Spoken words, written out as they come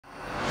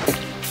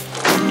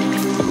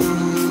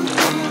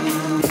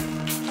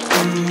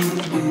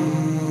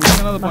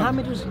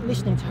Muhammad was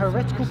listening to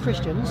heretical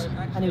Christians,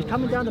 and he was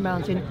coming down the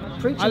mountain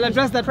preaching. I'll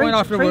address that point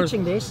afterwards.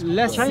 Preaching this,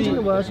 changing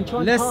the words, and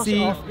trying to pass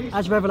it off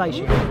as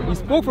revelation. He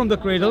spoke from the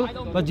cradle,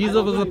 but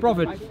Jesus was a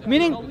prophet.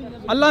 Meaning,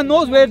 Allah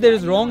knows where there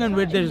is wrong and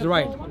where there is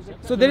right.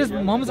 So there is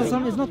Muhammad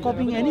is not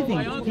copying anything.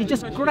 He's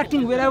just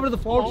correcting wherever the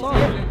faults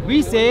are.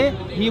 We say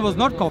he was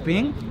not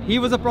copying. He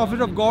was a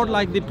prophet of God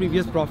like the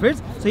previous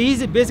prophets. So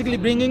he's basically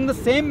bringing the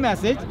same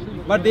message,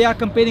 but they are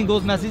comparing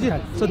those messages.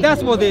 So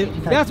that's what they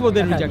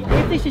reject.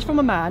 If this is from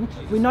a man,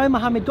 we know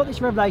Muhammad got this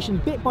revelation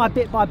bit by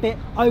bit by bit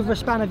over a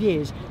span of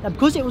years. Now,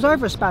 because it was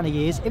over a span of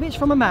years, if it's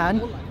from a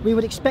man, we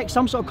would expect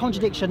some sort of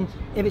contradiction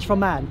if it's from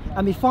man,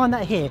 and we find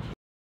that here.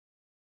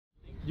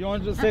 You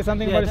want to say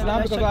something about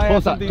Islam? Because I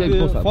have something to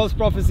do. False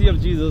prophecy of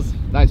Jesus.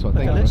 Nice one,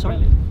 thank you.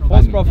 Sorry.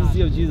 False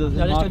prophecy of Jesus.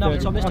 No, let's do another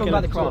time. Let's talk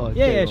about the Quran.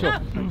 Yeah, sure.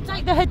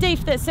 Take the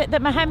hadith that said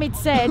that Muhammad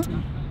said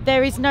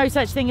there is no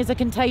such thing as a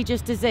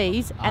contagious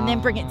disease, and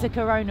then bring it to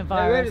coronavirus.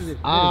 Where is it?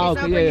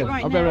 Okay, yeah.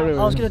 Right I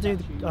was going to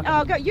do.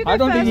 Oh, go, you go I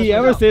don't think he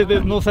ever says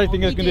there's no such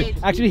thing as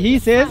contagious. Actually, he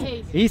says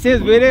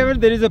wherever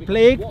there is a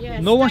plague,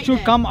 no one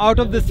should come out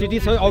of the city.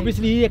 So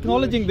obviously, he's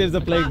acknowledging there's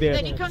a plague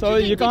there. So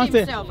you can't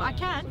say. I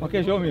can.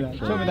 Okay, show me that.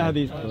 Show me the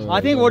hadith.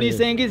 I think what he's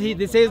saying is he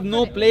says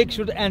no plague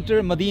should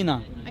enter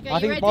Medina. Okay,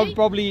 I think ready?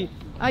 probably.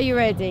 Are you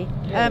ready?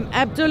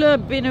 Abdullah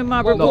bin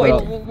Umar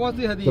reported. What's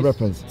the hadith? The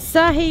reference.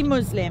 Sahih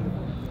Muslim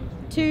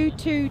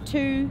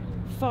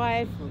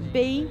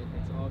 2225b,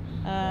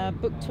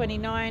 book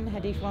 29,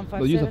 hadith 157.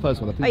 No, use the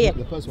first one. Oh yeah,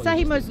 The first one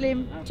Sahih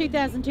Muslim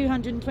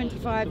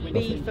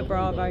 2225b for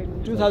Bravo.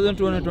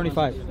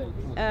 2225.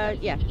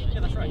 Yeah.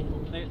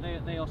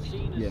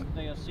 Yeah,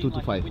 2 to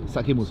 5.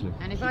 Sahih Muslim.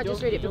 And if I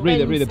just read it for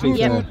Read it, please.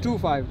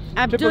 2225.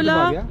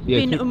 Abdullah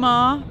bin Yeah.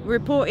 Umar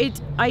reported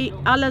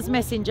Allah's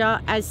messenger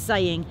as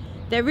saying,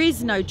 there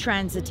is no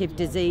transitive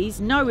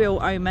disease, no ill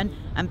omen,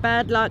 and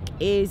bad luck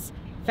is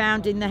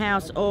found in the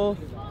house or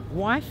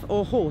wife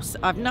or horse.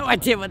 I've no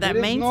idea what that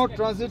means. There is no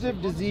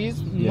transitive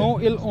disease, no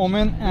ill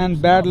omen,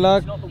 and bad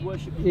luck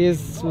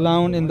is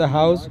found in the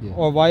house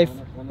or wife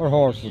or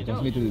horse.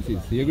 Transmitted disease.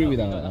 Do you agree with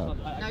that? No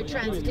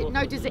transitive,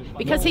 no disease,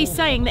 because he's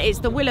saying that it's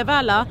the will of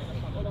Allah.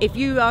 If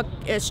you are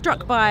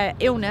struck by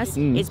illness,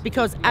 it's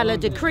because Allah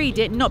decreed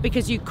it, not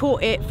because you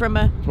caught it from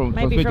a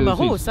maybe from a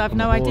horse. I've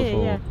no idea.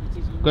 Yeah.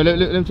 Go, let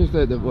me choose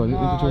the one.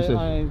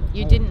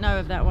 You didn't know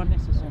of that one.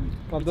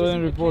 Abdullah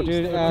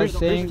reported as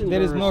saying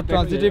there is no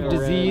transitive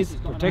disease,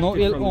 no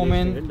ill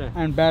omen,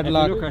 and bad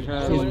luck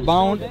is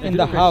bound in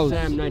the house.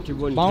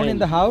 Bound in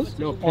the house,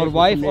 or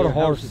wife or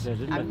horse. To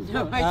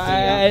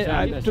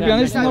be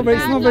honest,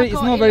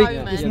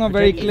 it's not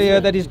very clear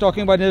that he's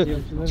talking about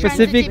a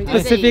specific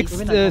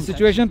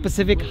situation,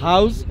 specific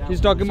house. He's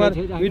talking about.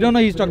 We don't know.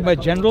 He's talking about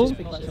general.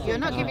 You're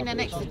not giving an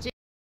extra.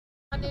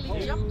 I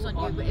nearly jumped on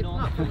you, but if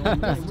not for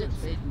long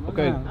distancing.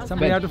 Okay,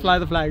 Somebody have to fly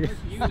the flag.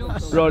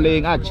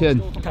 rolling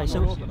action. Okay,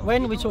 so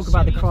when we talk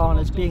about the Quran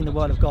as being the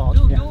word of God,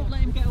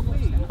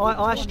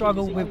 I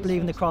struggle with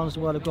believing the Quran is the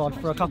word of God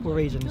for a couple of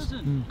reasons.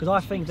 Because I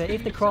think that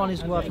if the Quran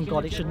is the word from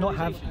God, it should not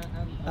have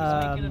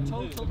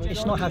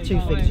two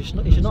things. It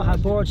should not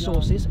have borrowed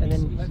sources and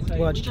then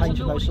words changed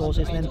from those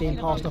sources and then being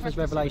passed off as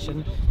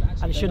revelation.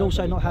 And it should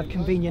also not have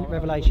convenient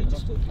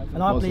revelations.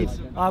 And I believe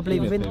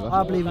within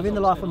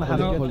the life of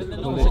Muhammad.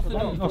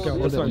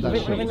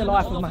 Within the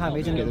life of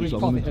Muhammad and his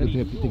prophet,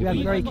 we have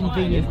very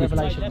convenient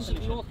revelations.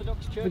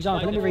 For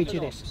example, let me read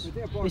you this.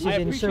 This is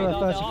in Surah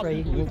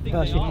 33,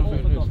 verse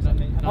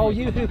 53. Oh,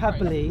 you who have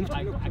believed,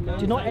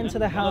 do not enter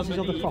the houses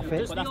of the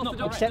Prophet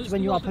except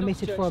when you are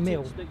permitted for a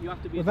meal,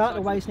 without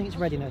wasting its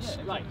readiness.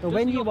 But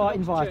when you are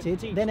invited,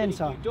 then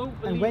enter,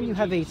 and when you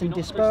have eaten,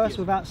 disperse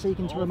without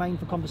seeking to remain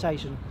for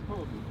conversation.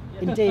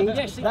 Indeed,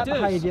 that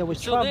behaviour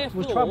was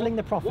troubling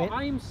the Prophet,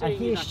 and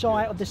he is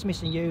shy of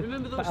dismissing you,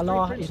 but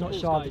Allah is not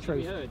shy of the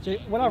truth. So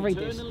when I read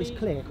this, it's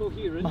clear.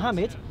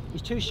 Muhammad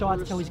is too shy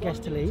to tell his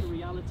guests to leave,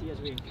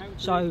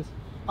 so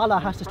Allah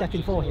has to step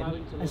in for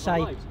him and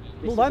say,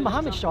 although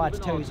Muhammad's shy to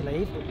tell you to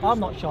leave, I'm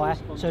not shy,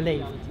 so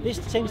leave. This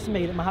seems to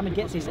me that Muhammad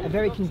gets this at a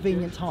very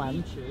convenient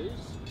time.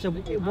 So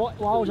what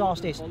I was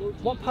asked is,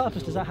 what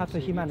purpose does that have for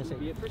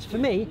humanity? So for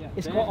me,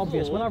 it's quite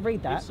obvious. When I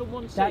read that,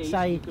 that's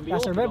a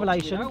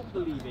revelation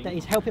that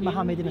is helping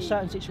Muhammad in a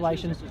certain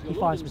situation he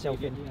finds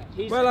himself in.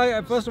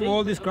 Well, first of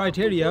all, this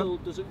criteria,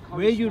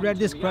 where you read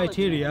this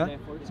criteria,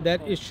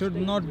 that it should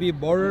not be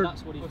borrowed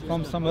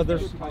from some other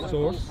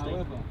source,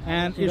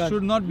 and it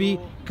should not be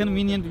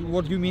convenient.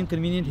 What you mean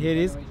convenient here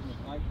is,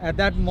 at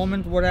that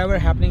moment, whatever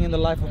happening in the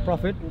life of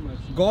Prophet,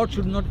 God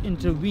should not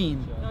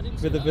intervene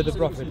with the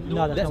Prophet.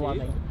 No, that's not what I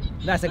mean.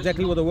 That's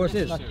exactly what the verse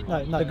is.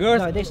 No, the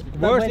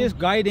verse is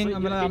guiding.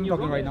 I'm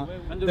talking right now.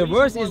 The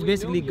verse is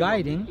basically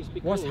guiding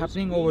what's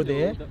happening over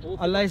there.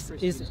 Allah is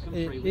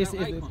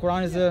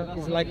Quran is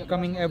like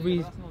coming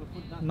every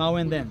now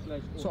and then.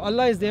 So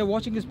Allah is there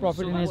watching His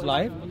Prophet in his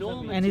life,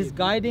 and He's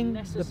guiding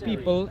the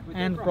people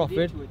and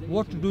Prophet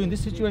what to do in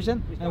this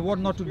situation and what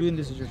not to do in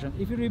this situation.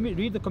 If you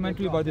read the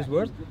commentary about this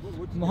verse,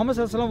 Muhammad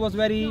ﷺ was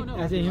very,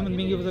 as a human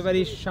being, he was a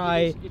very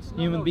shy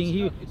human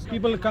being.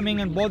 People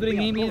coming and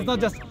bothering him, he's not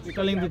just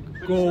telling them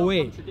to go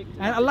away.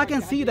 And Allah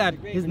can see that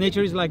his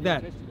nature is like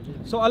that.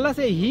 So Allah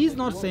says He's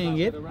not saying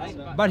it,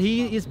 but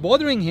He is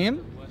bothering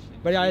him.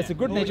 But yeah, it's a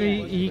good nature.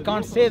 He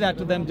can't say that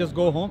to them, just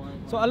go home.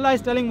 So Allah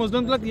is telling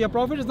Muslims, look, your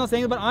Prophet is not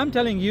saying it, but I'm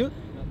telling you,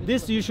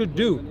 this you should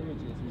do.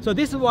 So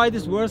this is why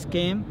this verse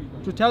came,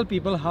 to tell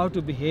people how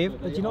to behave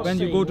when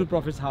you go to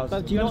Prophet's house.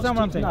 But do you understand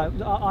what I'm saying?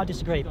 No, I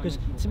disagree, because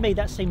to me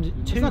that seems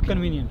too... It's not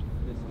convenient.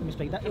 Let me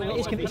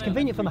speak. It's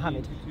convenient for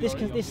Muhammad.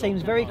 This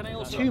seems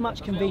too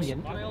much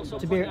convenient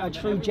to be a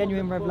true,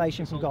 genuine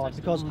revelation from God,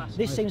 because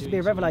this seems to be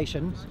a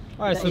revelation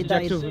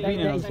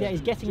that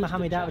is getting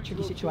Muhammad out of a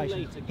tricky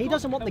situation. He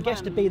doesn't want the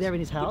guest to be there in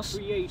his house,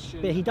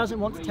 but he doesn't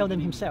want to tell them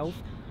himself.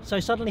 So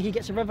suddenly he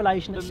gets a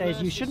revelation that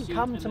says, you shouldn't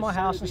come to my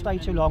house and stay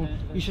too long,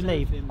 you should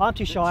leave. I'm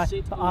too shy,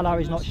 but Allah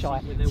is not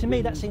shy. To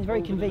me that seems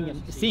very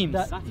convenient. It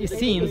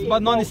seems,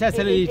 but not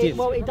necessarily it is.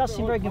 Well, it does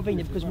seem very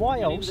convenient, because why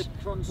else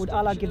would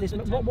Allah give this,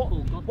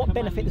 what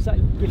benefit does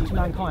that give to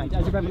mankind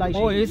as a revelation?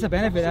 Oh, it's a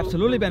benefit,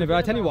 absolutely benefit.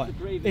 I tell you what,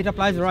 it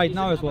applies right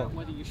now as well.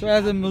 So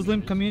as a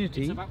Muslim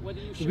community,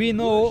 we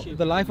know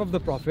the life of the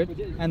Prophet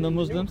and the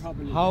Muslims,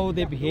 how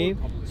they behave.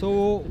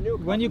 So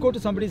when you go to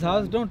somebody's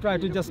house, don't try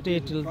to just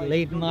stay till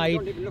late night,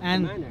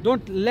 and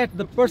don't let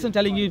the person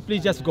telling you,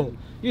 please just go.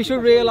 You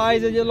should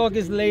realize that, look,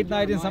 it's late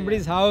night in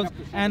somebody's house,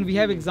 and we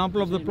have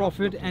example of the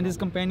Prophet and his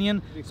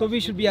companion. So we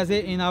should be,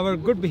 in our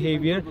good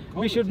behavior,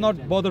 we should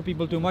not bother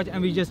people too much,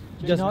 and we just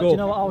go. Do you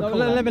know what I would call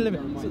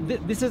that? So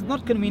this is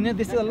not convenient.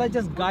 This is Allah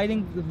just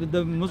guiding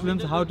the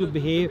Muslims how to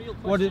behave,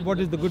 what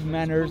is the good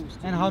manners,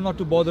 and how not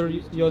to bother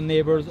your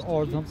neighbors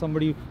or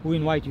somebody who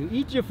invite you.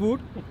 Eat your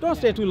food, don't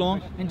stay too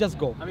long, and just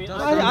go.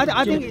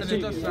 I think.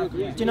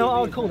 Do you know what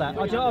I would call that?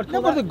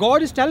 But the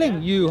God is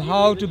telling you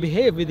how to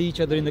behave with each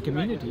other in the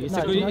community.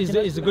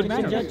 It's a good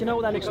manner. Do you know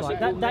what that looks like?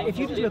 That if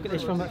you just look at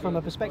this from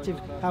a perspective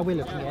how we're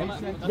looking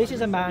at it, this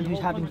is a man who's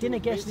having dinner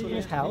guests in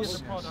his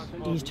house.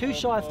 He's too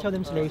shy to tell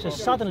them to leave, so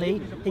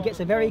suddenly he gets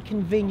a very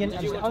convenient,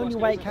 and it's the only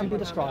way it can be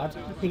described,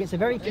 he gets a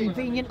very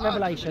convenient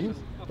revelation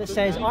that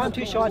says, I'm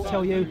too shy to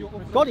tell you.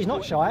 God is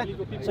not shy,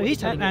 so he's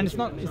telling you. And it's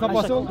not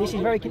possible? So this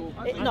is very...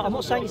 no, I'm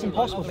not saying it's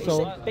impossible,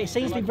 but it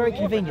seems to be very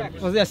convenient.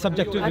 Well, they're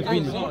subjective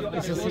opinion. It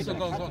also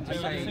goes on to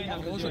say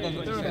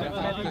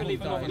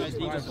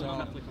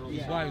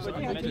wives to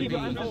be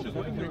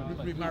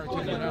remarried to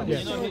anyone else.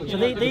 Yes. So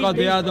because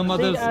they are the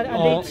mothers of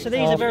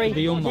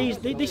the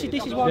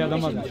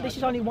Ummah. This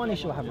is only one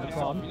issue I have with the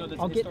Quran.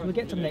 We'll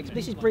get to the next.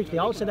 This is briefly,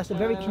 I would say that's a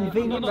very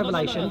convenient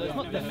revelation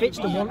that fits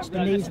the wants,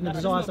 the needs and the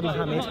desires of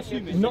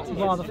Muhammad, not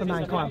rather for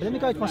mankind. But let me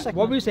go to my second.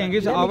 What we're saying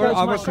is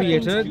our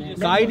Creator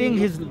guiding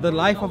the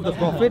life of the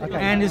Prophet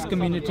and his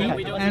community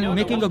and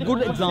making a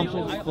good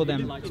example for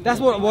them. That's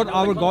what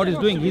our God is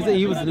doing.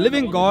 He was a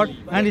living God,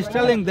 and He's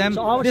telling them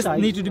this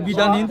needs to be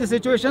done in this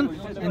situation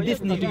and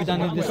this needs to be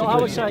done in this situation. I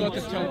would say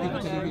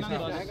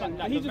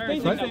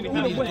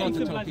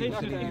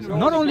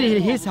not only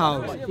his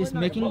house is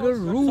making a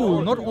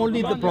rule, not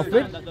only the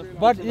Prophet,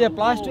 but it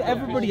applies to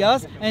everybody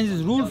else, and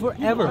it's rule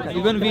forever.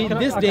 Even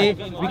this day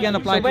we can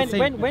apply to the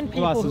same.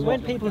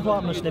 When people who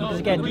are Muslim, because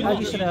again, as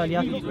you said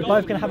earlier, we're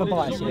both going to have a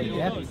bias here,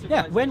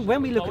 yeah?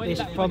 When we look at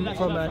this from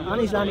an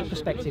un-Islamic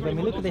perspective, when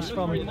we look at this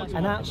from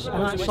an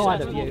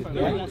outsider view,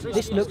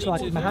 this looks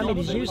like Muhammad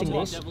is using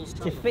this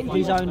to fit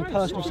his own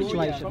personal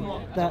situation.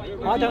 That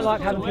I don't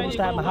like having people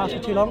stay at my house for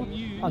too long,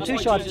 I'm too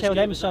shy to tell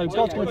them, so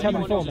God's going to tell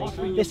them for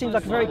me. This seems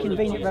like a very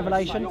convenient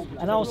revelation,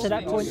 and I would say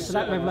that points to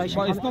that revelation.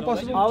 But it's not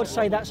possible. I would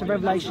say that's a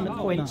revelation that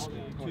points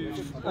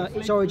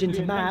its origin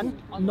to man,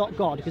 not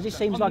God, because this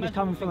seems like it's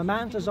coming from a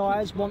man's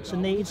desires, wants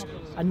and needs,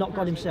 and not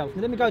God himself.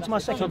 Now, let me go to my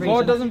second reason.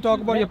 God doesn't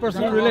talk about your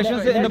personal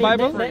relations in the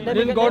Bible?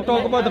 Didn't God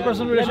talk about the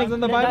personal relations in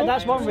the Bible?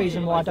 That's one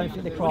reason why I don't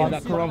think the Quran...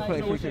 Quran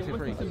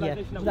 33:63. Yeah,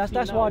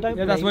 that's why I don't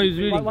believe... that's what he's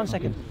reading. One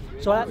second.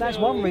 So that's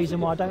one reason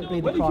why I don't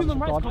believe the Quran is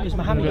God, because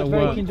Muhammad has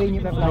very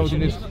convenient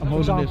revelations. For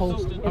example,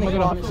 in the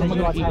Quran it says you've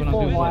got to have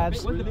 4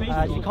 wives,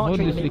 you can't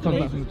treat them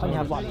equally, only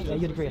have one. Yeah,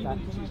 you'd agree with that.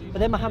 But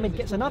then Muhammad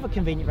gets another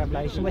convenient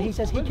revelation where he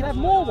says he can have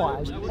more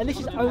wives, and this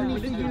is only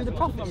for you, the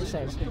Prophet, it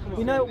says.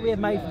 We know what we have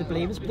made for the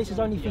believers, but this is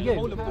only for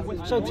you.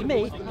 So to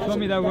me... Show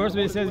me that verse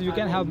where it says you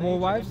can have more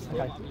wives.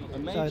 Okay.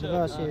 So the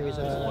verse here is...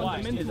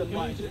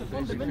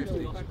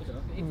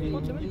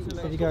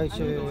 if you go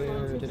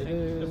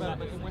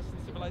to...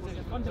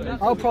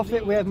 O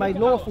Prophet, we have made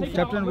lawful...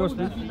 Chapter and verse,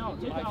 please.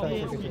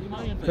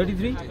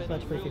 33?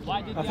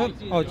 33:50. I thought...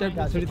 Oh,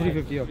 chapter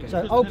 33:50, okay.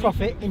 So, O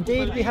Prophet,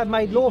 indeed we have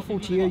made lawful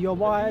to you your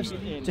wives,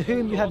 to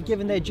whom you have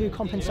given their due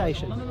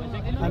compensation.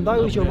 and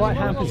those your right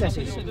hand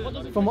possesses.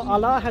 From what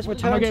Allah has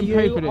returned to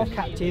you of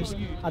captives,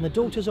 and the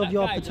daughters of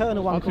your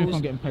paternal uncles,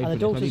 and the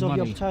daughters of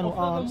your paternal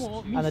aunts,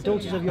 and the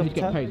daughters of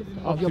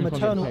your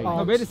maternal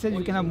aunts. Where it says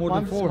you can have more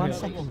than 4 One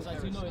second,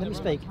 let me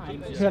speak.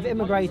 Who have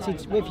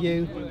immigrated with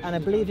you, and a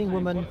believing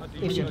woman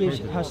if she gives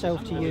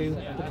herself to you,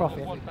 the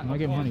Prophet.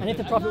 And if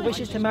the Prophet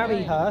wishes to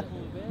marry her,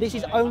 this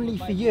is only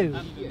for you,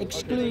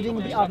 excluding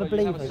the other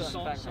believers.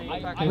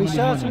 We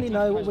certainly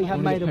know what we have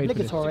made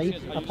obligatory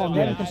upon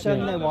them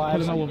concerning their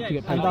wives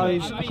and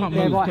those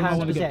their right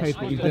hands possess.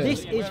 But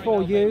this is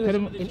for you,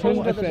 in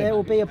order that there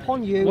will be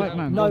upon you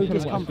no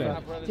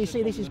discomfort. So you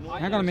see, this is...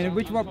 Hang on a minute,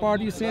 which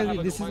part you say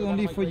this is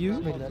only for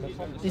you?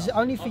 This is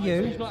only for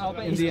you,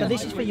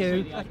 this is for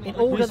you, in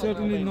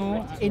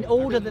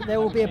order that there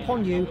will be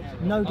upon you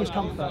no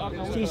discomfort.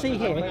 So you see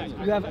here,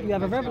 you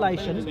have a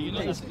revelation,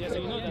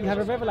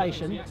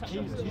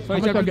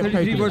 Sorry, chapter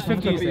 33 verse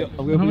 50 you said.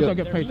 How much I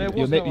get paid?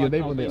 Your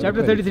name on there.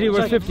 Chapter 33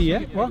 verse 50, yeah?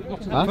 What?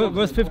 Huh?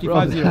 Verse 50,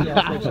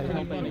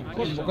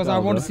 50. Because I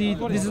want to see,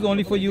 this is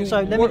only for you.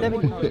 So let me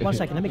 1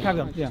 second, let me carry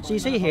on. Yeah. So you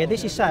see here,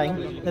 this is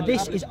saying that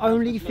this is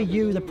only for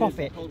you, the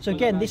Prophet. So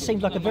again, this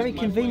seems like a very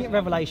convenient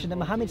revelation that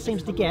Muhammad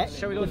seems to get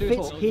that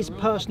fits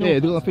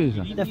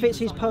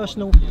his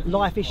personal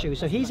life issue.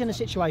 So he's in a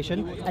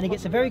situation and he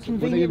gets a very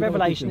convenient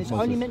revelation. It's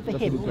only meant for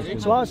him.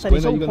 So I would say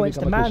this all points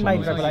to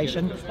man-made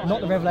revelation, not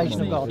the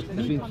revelation of God.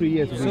 It's been 3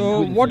 years.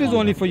 So what is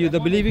only for you? The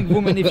believing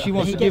woman, if she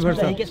wants to give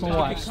herself? He gets more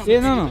wives. Yeah,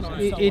 no.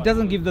 It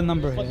doesn't give the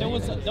number here.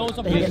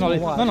 He gets more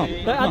wives. No.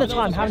 But at the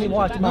time, how many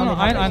wives did Muhammad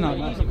have? I know.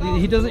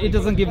 It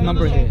doesn't give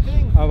number here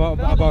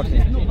about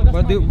him.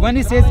 But when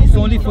he says it's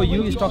only for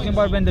you, he's talking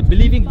about when the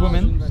believing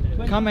women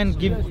come and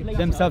give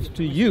themselves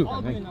to you.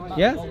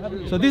 Yeah?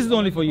 So this is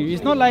only for you.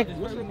 It's not like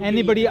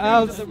anybody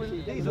else,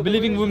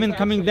 believing women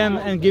coming them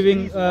and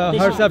giving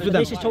herself to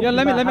them. Yeah,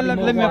 let me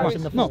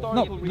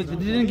No, they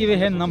didn't give a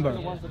hand number.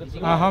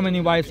 How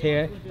many wives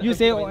here? You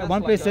say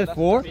one place says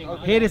 4.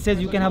 Here it says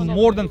you can have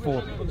more than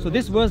 4. So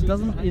this verse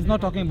is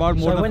not talking about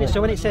more than 4.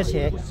 So when it says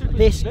here,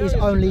 this is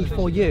only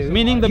for you,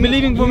 meaning the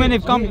believing woman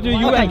have come to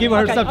you and give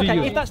herself to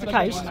you. If that's the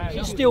case,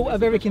 it's still a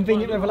very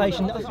convenient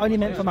revelation that only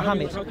meant for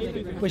Muhammad,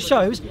 which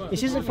shows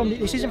this isn't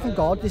from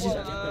God. This is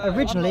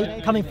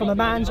originally coming from a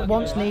man's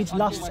wants, needs,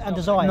 lusts, and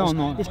desires.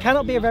 No. This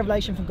cannot be a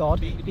revelation from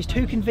God. It's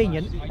too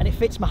convenient, and it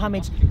fits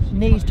Muhammad's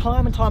needs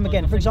time and time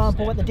again. For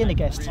example, at the dinner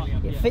guests,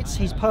 it fits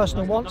his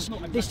personal wants.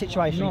 This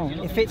situation,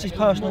 it fits his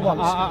personal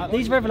wants.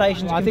 These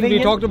revelations. I think we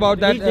talked about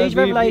that. These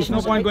revelations.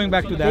 No point going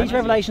back to that. These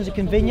revelations are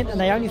convenient, and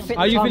they only fit.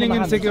 Are the you time feeling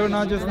of insecure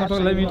now? Just not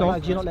let me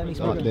talk. You're not letting me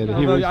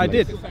speak. I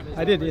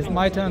did. It's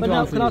my turn to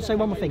answer. Can I say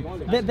one more thing?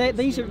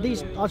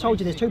 These. I told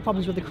you there's 2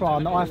 problems with the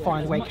Quran that I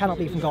find where it cannot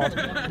be from God.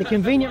 The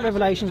convenient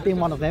revelations being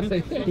one of them.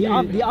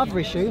 The other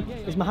issue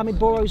is Muhammad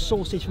borrows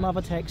sources from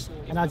other texts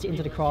and adds it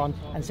into the Quran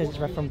and says it's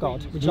from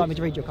God. Would you like me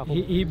to read you a couple?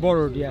 He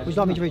borrowed, yeah. Would you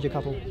like me to read you a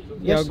couple?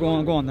 Yes? Yeah, go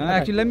on. Okay.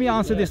 Actually, let me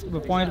answer this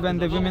point when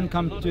the women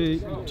come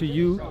to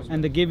you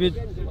and they give it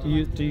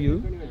to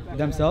you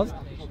themselves,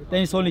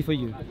 then it's only for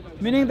you.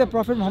 Meaning the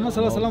Prophet Muhammad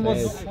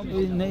was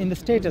in the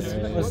status,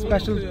 a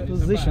special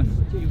position.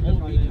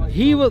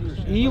 He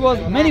was.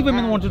 Many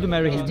women wanted to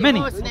marry him,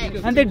 many,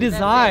 and they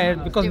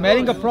desired, because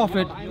marrying a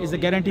prophet is a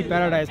guaranteed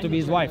paradise to be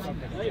his wife.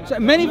 So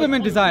many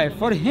women desire.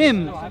 For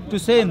him to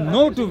say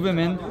no to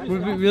women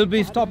will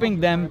be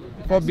stopping them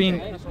for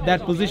being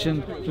that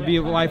position to be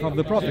a wife of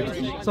the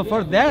Prophet. So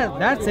for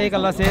that sake,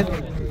 Allah says,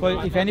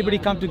 if anybody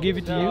come to give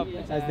it to you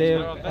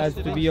as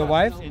to be your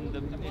wife,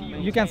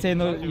 you can say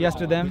no, yes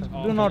to them.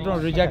 Do not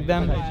reject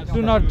them.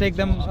 Do not take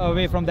them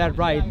away from that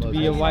right to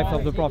be a wife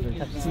of the Prophet.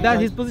 So that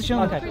his position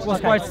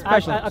was quite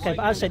special. But as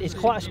I said, it's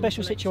quite a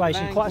special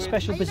situation, quite a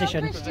special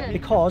position,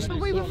 because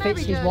it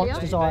fits his wants,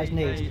 desires,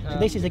 needs. So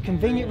this is a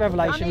convenient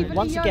revelation.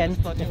 Once again,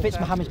 it fits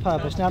Muhammad's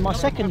purpose. Now, my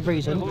second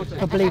reason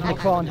for believing the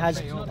Quran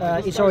has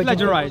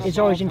its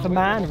origin for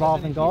man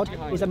rather than God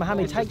is that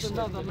Muhammad takes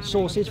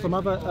sources from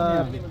other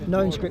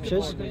known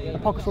scriptures,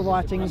 apocryphal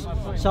writings,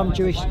 some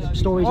Jewish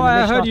stories.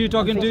 I heard you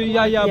talking to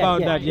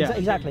about that.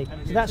 Exactly.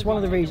 So that's one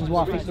of the reasons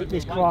why I think that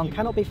this Quran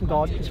cannot be from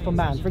God, it's from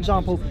man. For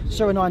example,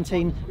 Surah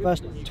 19, verse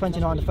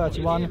 29 to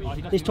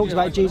 31, this talks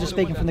about Jesus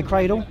speaking from the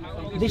cradle.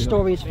 This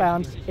story is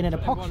found in an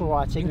apocryphal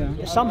writing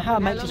that somehow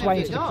makes its way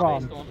into the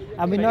Quran.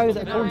 And we know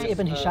that according to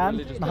Ibn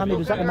Hisham, Muhammad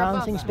was at the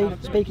mountain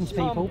speaking to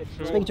people,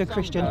 speaking to a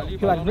Christian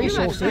who had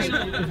resources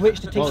with which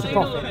to teach the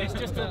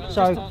Prophet.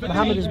 So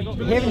Muhammad is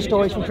hearing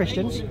stories from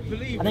Christians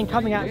and then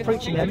coming out and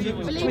preaching them,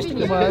 twisting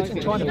the words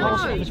and trying to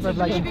pass it as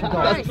revelation from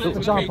God. For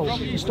example,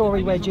 the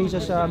story where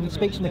Jesus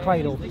speaks in the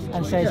cradle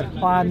and says,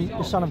 I am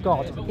the Son of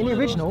God. In the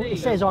original, it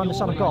says, I am the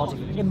Son of God.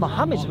 In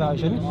Muhammad's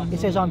version, it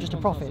says, I'm just a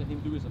prophet.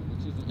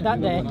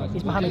 That there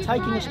is Muhammad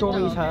taking a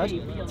story he's heard,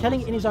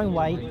 telling it in his own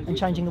way, and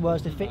changing the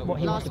words to fit what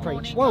he wants to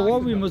preach. Well,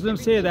 what we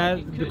Muslims say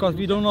that because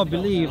we do not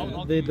believe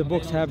the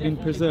books have been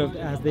preserved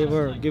as they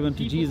were given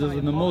to Jesus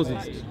and the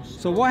Moses.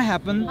 So what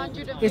happened?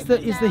 It's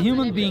the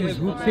human beings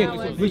who pick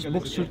which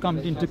books should come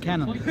into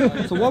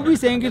canon. So what we're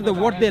saying is that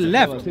what they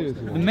left,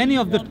 many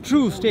of the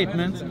true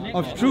statements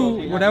of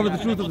true, whatever the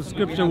truth of the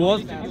scripture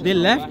was, they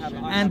left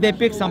and they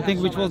picked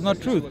something which was not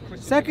truth.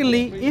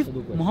 Secondly, if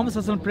Muhammad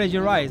ﷺ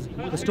plagiarized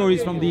the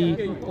stories from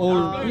the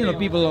old,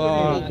 people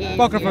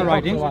apocryphal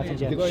writings,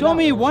 show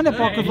me one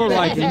apocryphal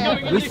writing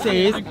which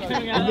says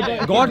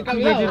God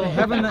created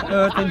heaven and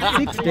earth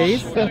in 6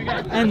 days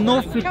and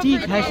no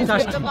fatigue has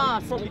touched him.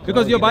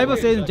 Because your Bible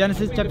says in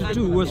Genesis chapter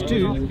 2 verse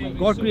 2,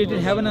 God created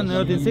heaven and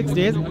earth in 6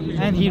 days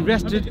and he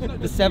rested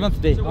the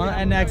 7th day.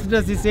 And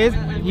Exodus he says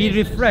he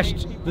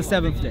refreshed the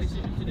 7th day.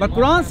 But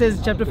Quran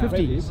says chapter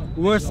 50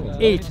 verse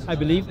 8 I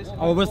believe,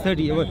 or verse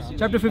 30,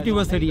 chapter 50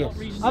 verse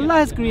 38. Allah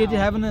has created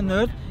heaven and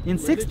earth in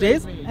 6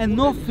 days and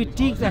no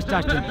fatigue has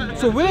touched him.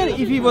 So where if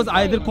he was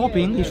either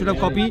copying, he should have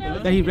copied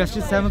that he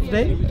rested 7th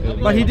day,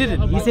 but he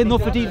didn't. He said no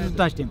fatigue has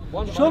touched him.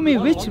 Show me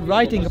which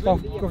writing,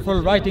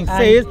 apocryphal writing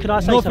says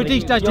no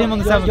fatigue touched him on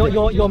the 7th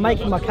day. You're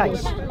making my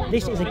case.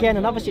 This is again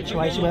another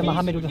situation where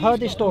Muhammad would have heard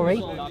this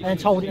story and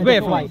told it in a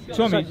different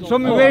way. Show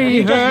me where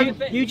he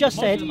heard. You just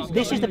said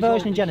this is the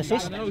version in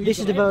Genesis, this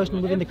is the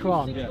version within the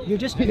Quran.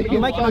 You're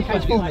making my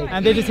case for me.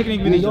 And they're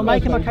disagreeing with each other. You're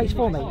making my case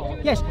for me.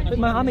 Yes, but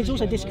Muhammad's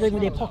also disagreeing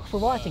with the apocryphal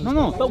writings.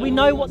 No. But we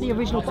know what the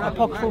original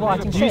apocryphal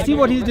writings said. Do you see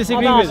what he's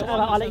disagreeing with?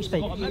 I'll let you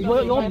speak.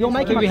 You're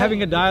making we're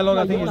having a dialogue.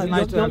 I think it's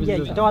nice to have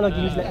a dialogue.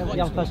 You need to let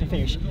the other person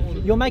finish.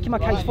 You're making my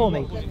case for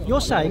me. You're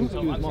saying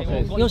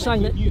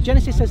that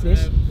Genesis says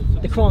this,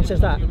 the Quran says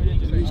that.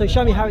 So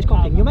show me how it's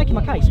copying. You're making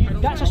my case.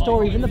 That's a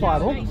story within the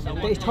Bible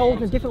that is told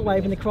in a different way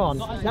within the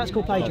Quran. That's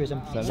called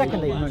plagiarism.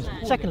 Secondly,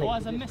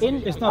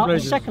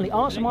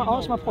 answer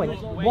my point.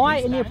 Why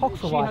in the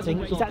apocryphal writing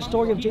is that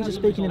story of Jesus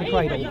speaking in the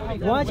cradle?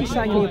 Why is he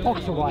saying in the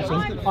apocryphal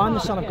writing, I'm the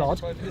Son of God,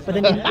 but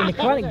then in the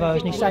Quranic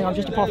version he's saying I'm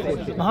just a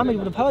prophet? Muhammad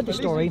would have heard this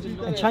story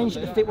and changed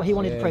it to fit what he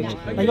wanted to preach.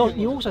 Now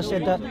you also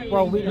said that,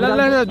 well,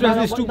 let's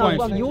address these 2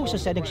 points. You also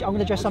said, I'm going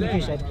to address something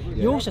you said.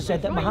 You also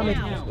said that Muhammad,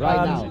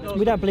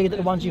 we don't believe that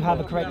the ones you have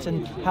are correct,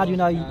 and how do you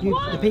know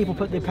the people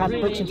put the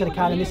books into the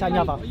canon, this and the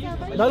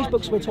other? Those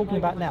books we're talking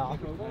about now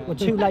were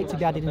too late to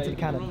be added into the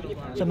canon.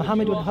 So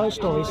Muhammad would have heard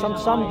stories, some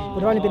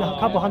would have only been a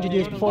couple of hundred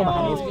years before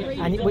Muhammad,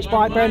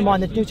 and bear in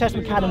mind the New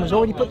Testament canon was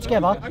already put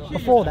together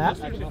before that.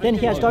 Then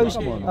he has those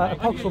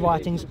apocryphal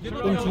writings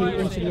into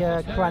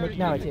the Quranic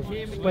narrative.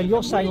 When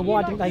you're saying, well,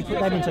 why didn't they put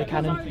them into the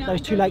canon?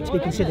 Those too late to be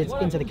considered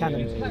into the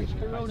canon.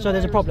 So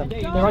there's a problem.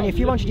 They're only a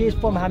few hundred years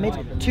before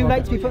Muhammad, too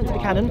late to be put into the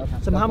canon.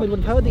 So Muhammad would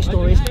have heard these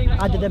stories,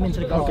 added them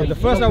into the Quran. Okay, the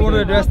first I want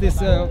to address this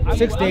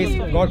 6 days.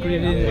 God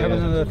created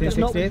heaven and earth in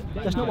 6 days.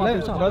 That's not what I'm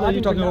talking about. Brother,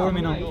 you're talking over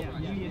me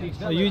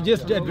now. You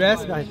just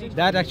addressed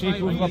that actually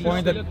proves my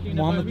point that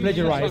Muhammad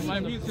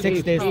plagiarized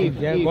 6 days.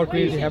 Yeah, God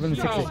created heaven in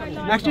 6 days.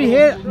 Actually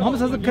here,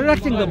 Muhammad is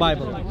correcting the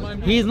Bible.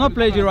 He is not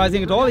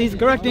plagiarizing at all. He's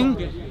correcting.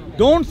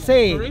 Don't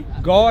say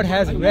God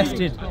has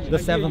rested the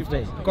 7th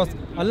day, because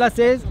Allah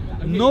says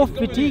no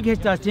fatigue has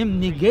touched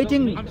him,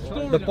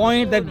 negating the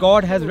point that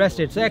God has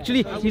rested. So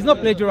actually he's not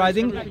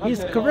plagiarizing,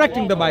 he's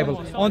correcting the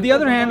Bible. On the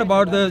other hand,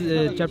 about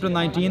the chapter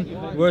 19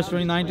 verse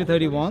 29 to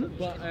 31,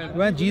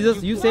 when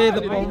Jesus, you say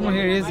the problem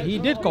here is he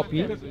did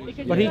copy,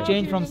 but he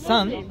changed from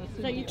son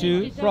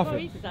to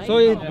prophet. So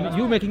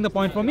you making the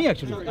point for me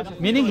actually,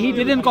 meaning he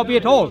didn't copy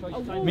at all,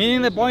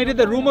 meaning the point is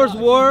the rumors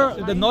were,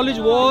 the knowledge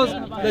was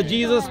that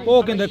Jesus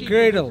spoke in the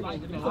cradle,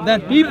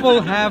 that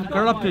people have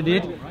corrupted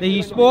it, that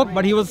he spoke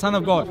but he was son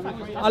of God.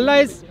 Allah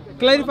is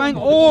clarifying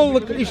all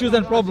the issues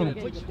and problems.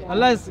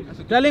 Allah is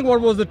telling what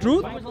was the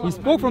truth. He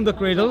spoke from the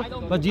cradle,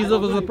 but Jesus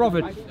was the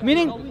prophet.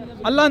 Meaning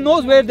Allah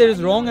knows where there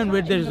is wrong and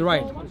where there is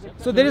right.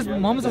 So there is,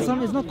 Muhammad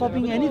ﷺ is not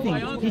copying anything.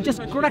 He's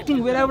just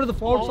correcting wherever the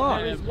faults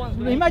are.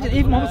 Imagine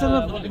if Muhammad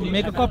ﷺ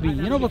make a copy.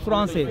 You know what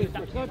Quran says?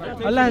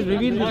 Allah has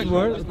revealed this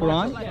word,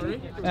 Quran.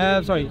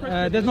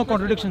 There's no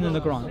contradiction in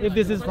the Quran, if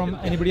this is from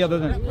anybody other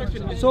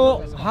than.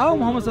 So how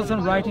Muhammad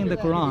ﷺ writing the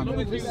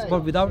Quran,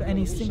 but without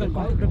any single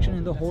contradiction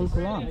in the whole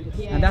Quran?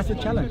 And that's the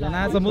challenge. And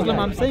as a Muslim,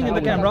 I'm saying in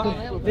the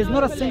camera, there's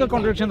not a single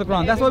contradiction in the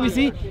Quran. That's why we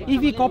see, if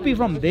we copy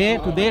from there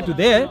to there to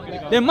there,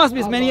 there must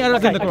be many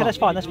errors in the Quran.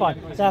 Okay, that's fine.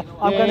 So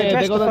I'm going to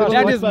address the first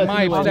that is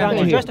my I'm going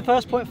to address the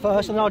first point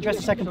first, and then I'll address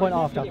the second point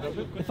after.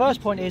 The first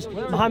point is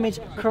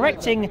Muhammad's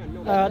correcting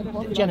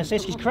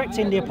Genesis. He's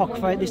correcting the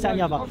apocrypha, this, that,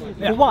 and the other.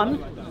 For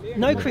one,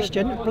 no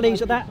Christian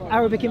believes that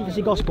Arabic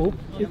infancy gospel.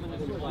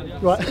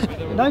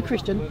 Right. No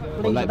Christian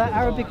believes that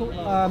Arabic.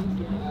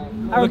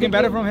 Looking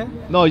better from here?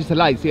 No, just the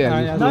lights,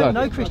 yeah.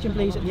 No Christian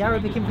believes that the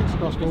Arabic infancy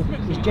gospel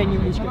is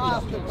genuinely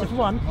scripture. So for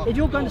one, if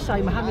you're going to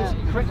say Muhammad's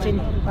correcting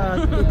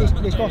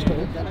this gospel,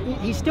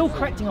 he's still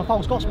correcting a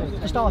false gospel,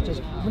 for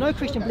starters. Well, no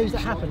Christian believes that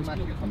happened.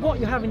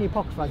 What you have in the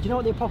apocrypha, do you know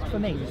what the apocrypha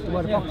means, the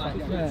word apocrypha?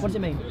 What does it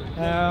mean?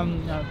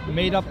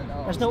 Made up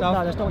that's not, stuff.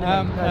 No, that's not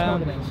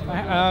what it means.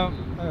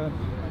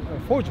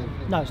 Forgery.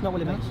 No, it's not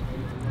what it means.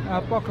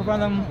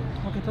 Apocryphal.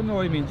 Okay, tell me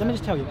what it means. Let me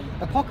just tell you.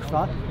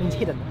 Apocrypha means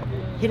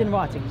hidden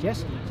writings,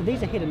 yes? So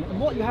these are hidden. And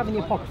what you have in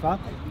the Apocrypha,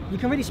 you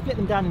can really split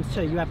them down into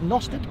two. You have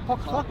Gnostic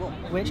Apocrypha,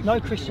 which no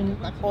Christian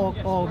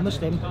or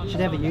Muslim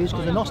should ever use,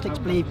 because the Gnostics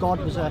believe God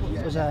was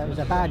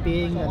a bad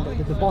being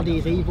and the body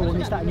is evil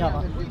and this, that and the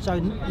other. So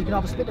you can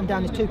either split them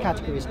down into two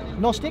categories.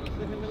 Gnostic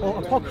or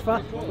Apocrypha,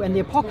 when the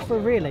Apocrypha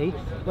really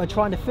were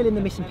trying to fill in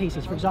the missing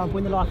pieces. For example,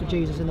 in the life of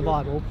Jesus in the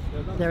Bible,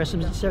 there are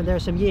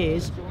some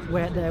years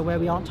where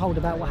we aren't told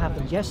about what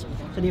happened, yes?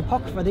 So the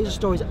Apocrypha, these are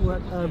stories that were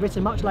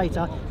written much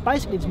later.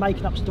 Basically, it's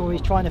making up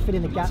stories, trying to fill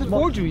in the gaps. It's a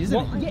forgery, isn't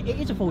it? Yeah, it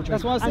is a forgery.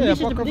 That's what I say,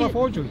 Apocrypha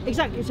forgery.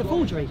 Exactly, it's a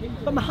forgery.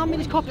 But Muhammad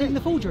is copying the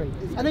forgery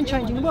and then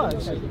changing the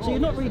words. So you're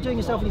not really doing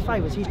yourself any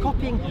favours. He's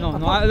copying... No,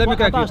 let me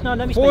correct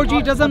you.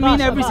 Forgery doesn't mean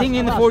everything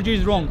in the forgery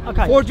is wrong.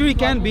 Okay. Forgery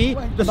can be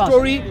the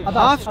story,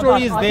 half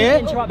story is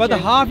there, but the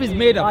half is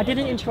made up. I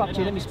didn't interrupt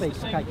you, let me speak.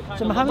 Okay.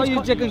 So Muhammad's...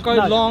 You're taking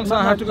quite long, so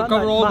I have to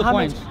cover all the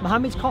points.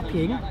 Muhammad's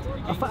copying,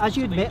 as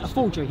you admit, a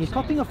forgery. He's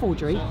copying a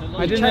forgery.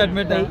 I didn't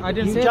admit that. I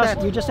didn't say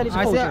that. You just said it's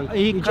a forgery. I said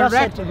he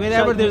correct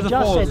wherever there's a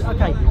false.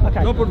 Okay.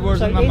 Don't put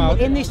words in my mouth.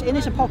 In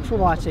this apocryphal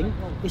writing,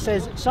 it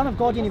says Son of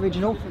God in the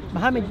original.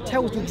 Muhammad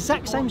tells the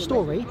exact same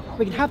story.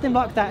 We can have them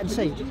like that and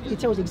see. He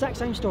tells the exact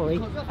same story,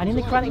 and in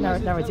the Quranic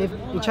narrative,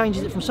 he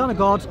changes it from Son of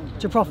God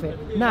to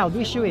Prophet. Now, the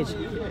issue is,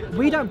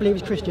 we don't believe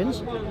as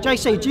Christians.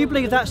 JC, do you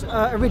believe that's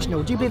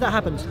original? Do you believe that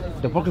happened?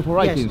 The apocryphal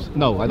writings? Yes.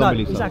 No, I don't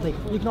believe so. Exactly.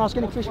 You can ask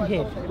any Christian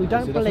here. We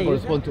don't believe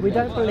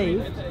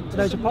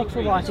those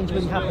apocryphal writings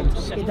really happened.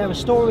 There were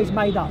stories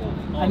made up,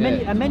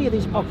 and many of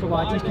these apocryphal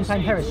writings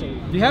contain heresy.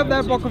 Do you have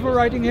that apocryphal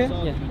writing here?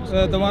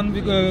 Yeah. The one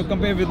we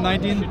compare with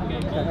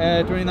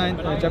 29,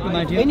 chapter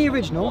 19. In the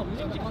original,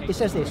 it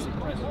says this.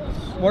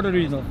 What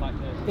original?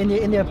 In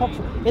the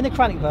apocryphal, in the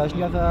Quranic version,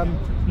 you have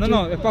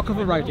no,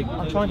 apocryphal writing.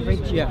 I'm trying to read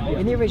it to you. Yeah.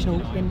 In the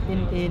original,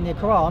 in the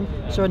Quran,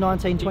 Surah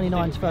 19,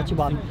 29 to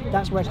 31,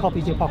 that's where it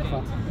copies the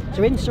Apocrypha.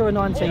 So in Surah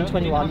 19,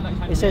 21,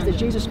 it says that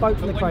Jesus spoke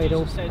from the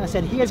cradle and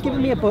said, "He has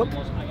given me a book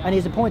and he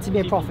has appointed me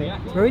a prophet."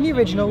 Where in the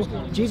original,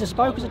 Jesus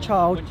spoke as a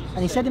child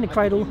and he said in the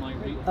cradle,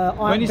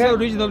 when you say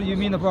original, you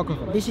mean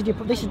apocryphal? This is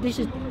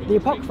the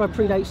Apocrypha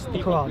predates the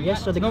Quran,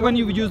 yes? So when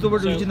you use the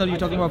word original, you're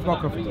talking about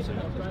apocryphal.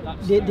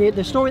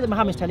 The story that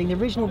Muhammad's telling, the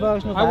original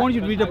version of that... I want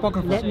you to read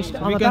apocryphal.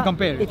 We can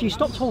compare it. If you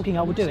stop talking,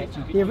 I will do it.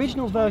 The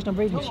original version I'm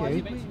reading to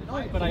you,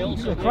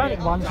 the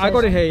Quranic one says, I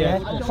got it here, yeah.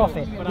 The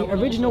Prophet. The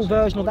original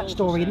version of that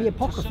story in the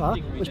Apocrypha,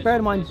 which bear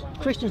in mind,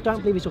 Christians don't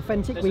believe it's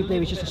authentic, we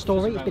believe it's just a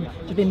story,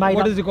 it's been made up.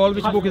 What is it called?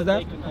 Which book is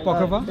that?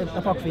 Apocrypha?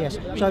 Apocrypha, yes.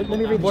 So let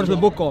me read it. What is the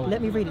book called?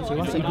 Let me read it to you.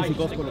 Infancy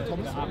Gospel of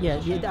Thomas? Yeah,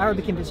 the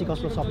Arabic Infancy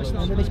Gospel of Thomas.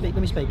 Let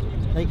me speak.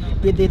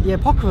 The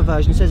Apocrypha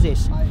version says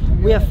this: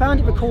 "We have found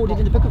it recorded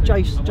in the book of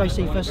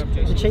Josephus,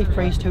 the chief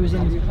priest, who was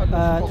in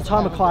the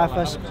time of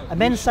Caiaphas, and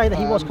men say that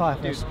he was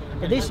Caiaphas.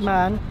 But this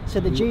man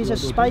said that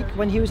Jesus spake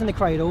when he was in the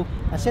cradle,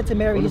 and said to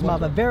Mary his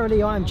mother,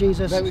 Verily I am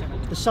Jesus,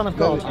 the Son of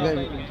God.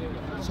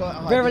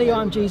 Verily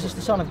I am Jesus,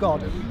 the Son of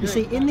God." You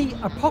see, in the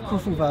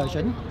apocryphal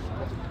version,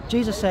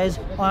 Jesus says,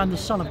 "I am the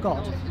Son of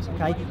God,"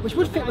 okay, which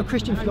would fit with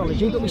Christian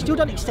theology, but we still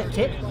don't accept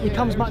it. It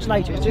comes much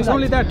later. It's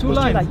only that two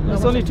lines.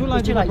 It's only two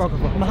lines in the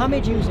apocryphal.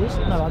 Muhammad uses,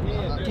 did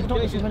not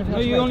listen to anything else. No,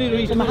 you only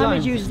read two Muhammad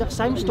lines. uses that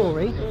same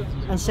story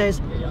and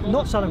says,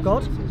 not Son of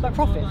God, but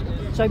Prophet.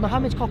 So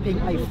Muhammad's copying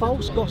a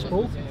false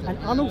gospel, an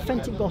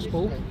unauthentic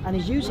gospel, and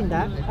he's using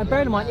that. And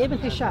bear in mind, Ibn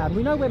Hisham,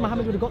 we know where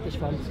Muhammad would have got this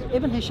from.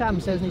 Ibn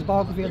Hisham says in his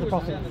biography of the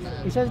Prophet,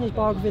 he says in his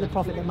biography of the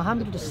Prophet that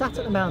Muhammad would have sat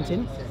at the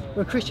mountain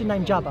with a Christian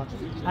named Jabba,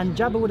 and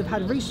Jabba would have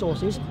had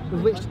resources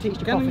with which to teach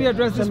the Prophet. Can we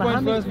address this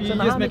point first? You're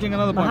just making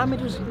another point.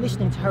 Muhammad was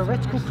listening to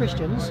heretical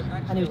Christians,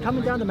 and he was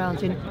coming down the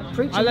mountain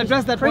preaching. I'll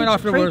address that point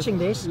afterwards. Preaching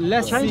this,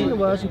 changing the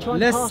words, and trying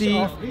to pass it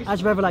off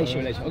as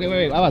revelation. Okay,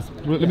 wait. Abbas,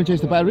 let me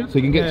change the battery so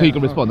you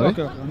can respond.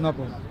 Okay, no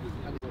problem.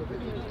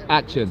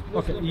 Action.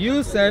 Okay,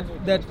 you said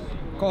that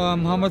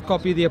Muhammad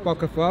copied the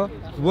Apocrypha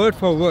word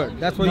for word.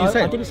 That's what you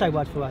said. I didn't say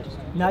word for word.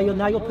 Now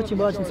you're putting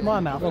words into my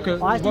mouth. Okay,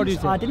 what do you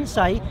say? I didn't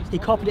say he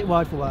copied it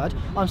word for word.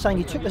 I'm saying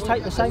he took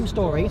the same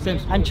story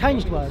and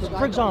changed words.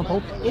 For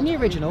example, in the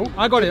original...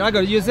 I got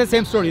it. You said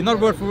same story, not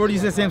word for word, you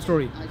said same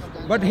story.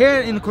 But here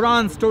in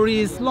Quran, story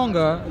is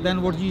longer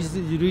than what you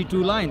read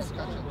two lines.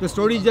 The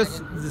story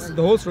the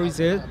whole story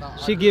says,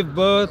 she gave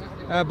birth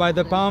by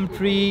the palm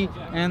tree,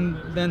 and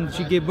then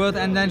she gave birth,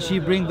 and then she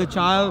bring the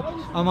child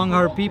among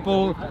her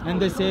people,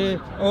 and they say,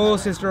 "Oh,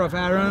 sister of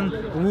Aaron,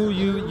 who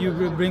you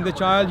bring the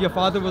child, your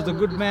father was a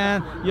good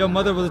man, your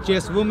mother was a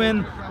chaste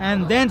woman,"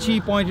 and then she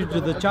pointed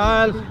to the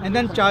child, and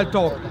then child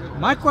talked.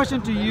 My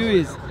question to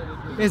you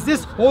is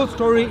this whole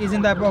story is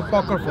in the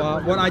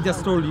Apocrypha, what I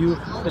just told you,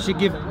 that she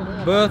gave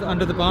birth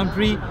under the palm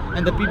tree,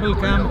 and the people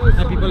come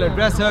and people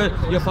address her,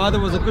 your father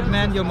was a good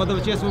man, your mother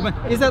was a chaste woman.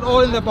 Is that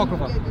all in the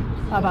Apocrypha?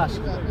 Abbas,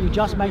 you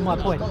just made my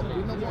point.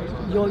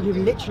 You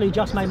literally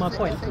just made my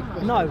point.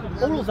 No,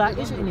 all of that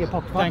isn't in the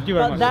Apocrypha. Thank you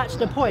very much. But that's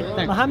the point.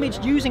 Muhammad's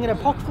using an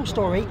apocryphal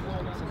story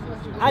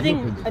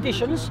adding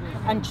additions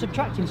and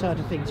subtracting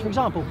certain things. For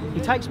example, he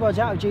takes words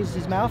out of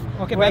Jesus' mouth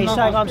Okay, where Ben, he's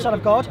saying, I'm son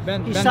of God.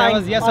 Ben, He's Ben, saying, that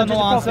was yes or I'm just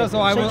no a answer, prophet. so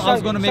I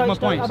was going to make my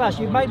point. Abbas,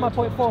 you've made my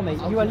point for me.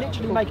 You are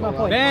literally making my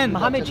point. Ben,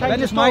 Muhammad changed Ben,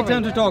 the it's my story.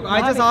 turn to talk. I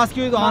just Muhammad- ask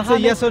you to answer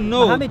Muhammad- yes or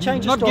no, Muhammad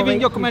changed the not story. giving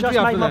your You commentary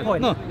just after made my that.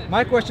 point. No,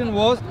 my question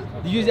was,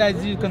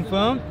 as you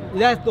confirmed,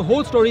 that the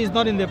whole story is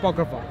not in the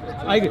apocrypha.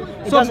 I agree.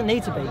 It doesn't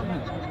need to be.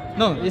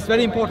 No, it's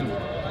very important.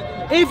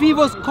 If he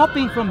was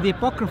copying from the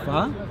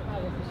apocrypha,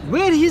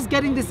 where he's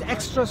getting this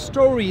extra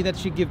story that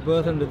she gave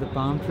birth under the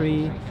palm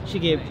tree, she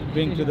gave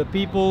drink to the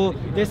people,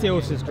 they say, oh,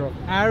 sister of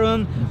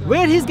Aaron,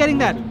 where he's getting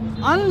that?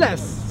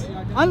 Unless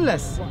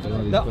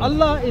the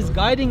Allah is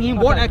guiding him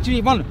what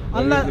actually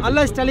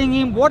Allah is telling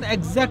him what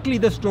exactly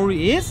the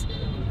story is,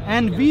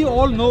 and we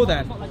all know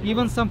that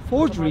even some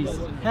forgeries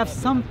have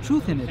some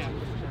truth in it.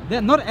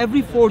 That not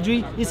every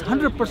forgery is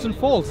 100%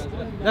 false.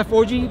 That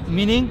forgery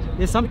meaning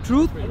there's some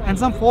truth and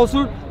some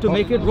falsehood to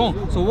make it wrong.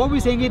 So what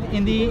we're saying it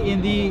in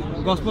the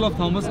Gospel of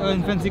Thomas,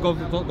 infancy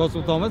Gospel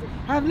of Thomas,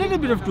 have a little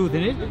bit of truth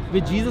in it,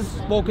 which Jesus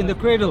spoke in the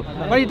cradle,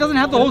 but it doesn't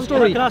have the whole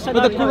story. But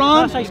the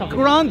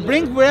Quran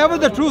brings wherever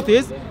the truth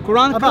is.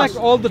 Quran collects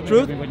all the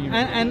truth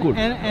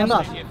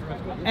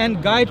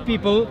and guide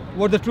people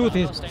what the truth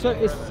is. So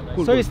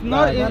it's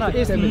not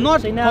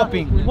See, now,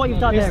 copying. What you've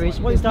done there is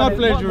What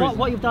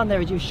you've done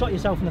there is you've shot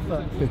yourself in the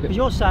foot, because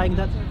you're saying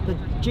that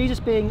Jesus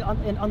being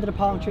under the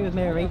palm tree with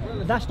Mary,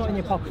 that's not in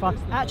the apocrypha.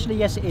 Actually,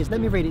 yes, it is.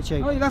 Let me read it to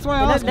you. Oh, that's why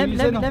I asked you.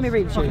 Let me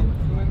read it to you.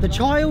 The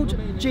child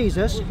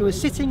Jesus, who was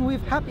sitting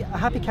with a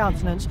happy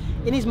countenance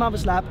in his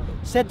mother's lap,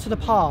 said to the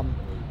palm,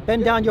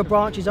 "Bend down your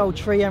branches, old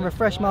tree, and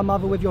refresh my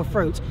mother with your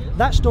fruit."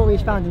 That story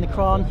is found in the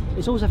Quran.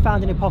 It's also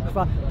found in the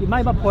Apocrypha. You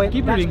made my point.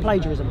 Keep that's reading.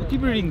 Plagiarism.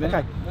 Keep reading then.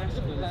 Okay.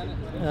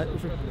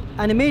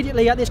 And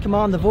immediately at this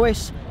command, the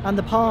voice and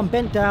the palm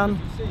bent down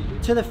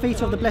to the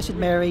feet of the Blessed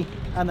Mary,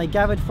 and they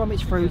gathered from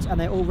its fruit, and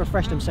they all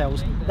refreshed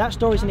themselves. That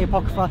story's in the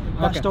Apocrypha.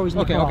 That story's in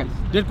the Quran. Okay.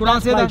 Did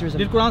Quran say that?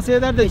 Did Quran say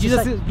that?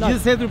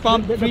 Jesus said through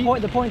palm tree?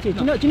 The point is,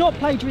 do you know what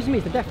plagiarism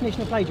is? The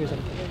definition of plagiarism.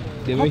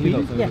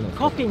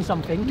 Copying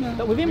something,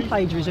 but within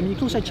plagiarism you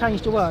can also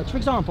change the words. For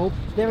example,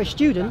 there are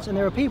students and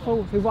there are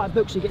people who write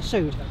books who get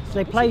sued, so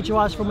they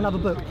plagiarise from another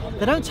book.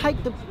 They don't take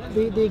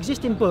the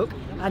existing book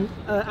and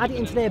add it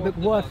into their book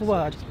word for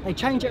word. They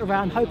change it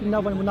around, hoping no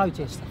one will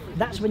notice.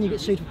 That's when you get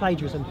sued for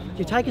plagiarism.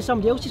 You've taken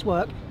somebody else's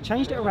work,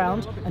 changed it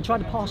around, and tried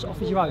to pass it off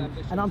as your own.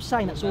 And I'm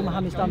saying that's all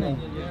Muhammad's done there.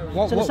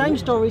 So the same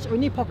stories are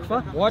in the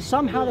Apocrypha.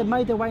 Somehow they've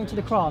made their way into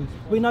the Quran.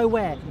 We know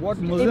where. What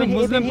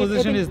Muslim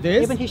position is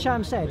this? Ibn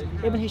Hisham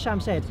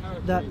said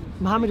that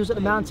Muhammad was at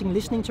the mountain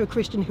listening to a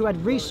Christian who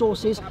had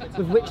resources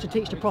with which to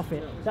teach the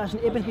Prophet. That's an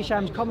Ibn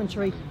Hisham's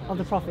commentary of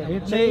the Prophet.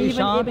 Ibn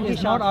Hisham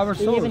is not our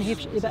source.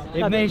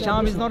 Ibn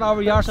Hisham is not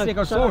our yardstick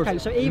or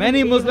source.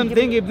 Many Muslims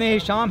think Ibn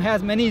Hisham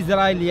has many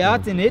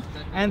Israeliyat in it,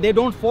 and they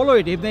don't follow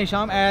it. Ibn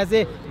Hisham as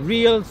a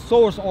real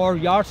source or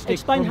yardstick.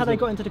 Explain how they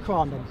got into the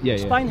Quran then.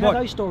 Explain how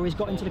those stories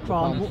got into the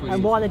Quran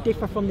and why they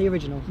differ from the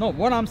original. No,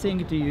 what I'm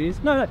saying to you is...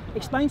 No,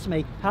 explain to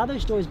me how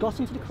those stories got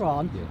into the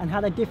Quran and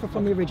how they differ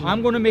from the original.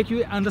 I'm going to make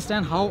you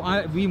understand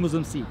how we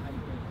Muslims see.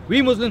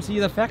 We Muslims see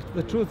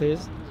the truth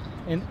is,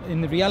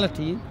 in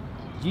reality,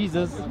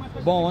 Jesus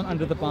born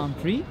under the palm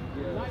tree,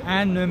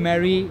 and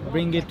Mary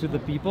bring it to the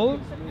people,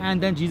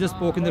 and then Jesus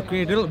spoke in the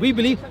cradle. We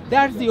believe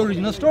that's the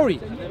original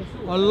story.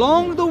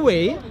 Along the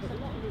way,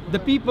 the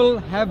people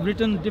have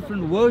written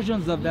different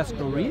versions of that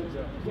story,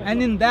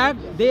 and in that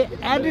they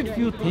added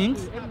few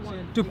things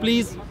to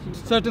please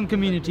certain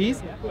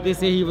communities. They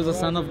say he was a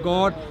son of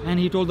God and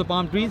he told the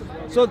palm trees.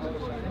 So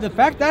the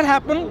fact that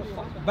happened,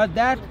 but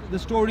that the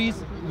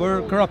stories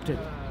were corrupted,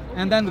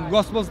 and then the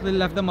Gospels, they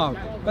left them out.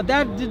 But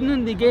that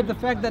didn't negate the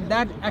fact that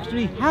that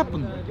actually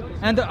happened,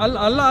 and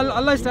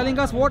Allah is telling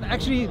us what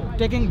actually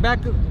taking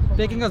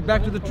us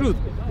back to the truth.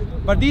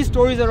 But these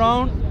stories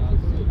around,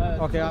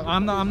 okay,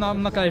 I'm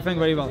not clarifying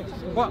very well.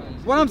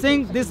 What I'm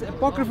saying, these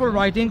apocryphal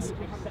writings,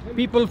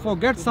 people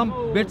forget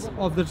some bits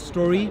of the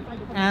story,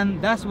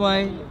 and that's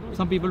why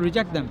some people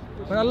reject them.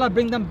 But Allah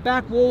bring them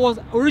back what was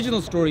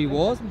original story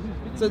was.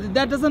 So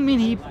that doesn't mean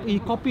he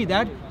copied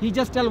that. He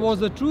just tell what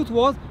the truth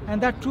was,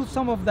 and that truth,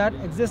 some of that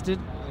existed,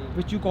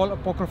 which you call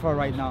apocrypha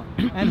right now.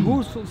 And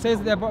who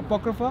says they're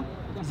apocrypha?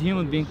 It's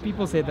human beings.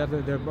 People say that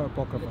they're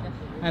apocrypha.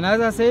 And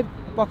as I said,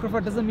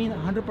 apocrypha doesn't mean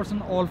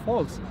 100% all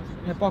false.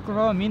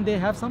 Apocrypha mean they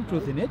have some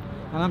truth in it.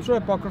 And I'm sure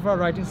apocrypha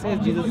writing says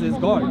Jesus is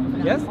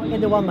God. Yes? In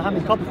the one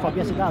Muhammad copied from,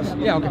 yes it does.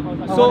 Yeah,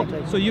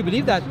 okay. So you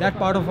believe that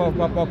part of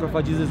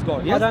apocrypha Jesus is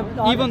God? Yes.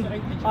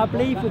 I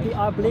believe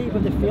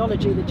with the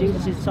theology that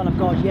Jesus is the Son of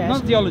God. Yes.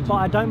 Not theology. But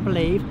I don't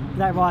believe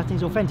that writing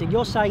is authentic.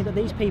 You're saying that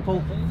these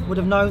people would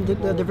have known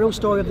the real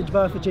story of the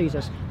birth of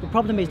Jesus. The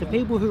problem is the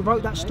people who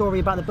wrote that story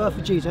about the birth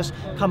of Jesus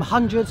come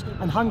hundreds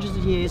and hundreds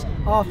of years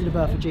after the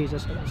birth of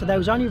Jesus. So they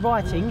was only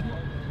writing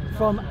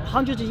from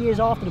hundreds of years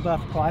after the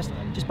birth of Christ,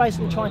 just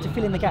basically trying to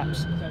fill in the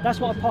gaps. That's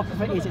what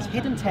apocrypha is. It's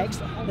hidden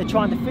text. They're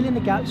trying to fill in the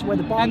gaps where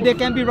the Bible... And they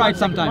can be right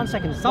sometimes. 1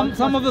 second.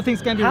 Some of the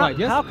things can be right,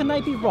 yes? How can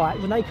they be right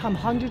when they come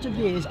hundreds of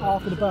years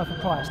after the birth of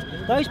Christ?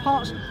 Those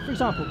parts, for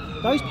example,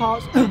 those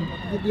parts,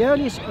 the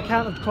earliest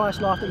account of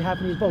Christ's life that we have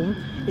when he was born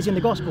is in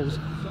the Gospels.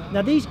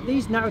 Now these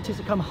narratives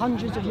that come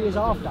hundreds of years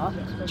after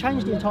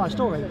change the entire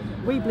story.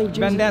 We believe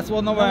Jesus... And that's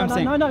what I'm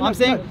saying. I'm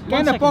saying,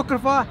 can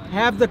apocrypha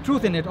have the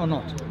truth in it or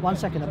not? 1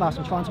 second, Abbas,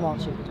 I'm trying to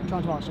answer you.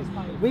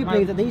 We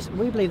believe that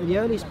the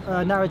earliest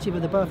narrative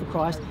of the birth of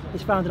Christ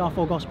is found in our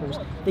 4 Gospels.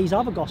 These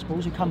other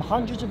Gospels, who come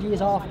hundreds of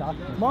years after,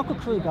 Michael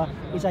Kruger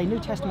is a New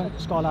Testament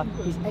scholar.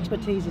 His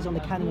expertise is on the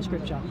canon of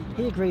Scripture.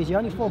 He agrees the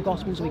only 4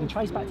 Gospels we can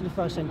trace back to the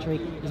 1st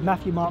century is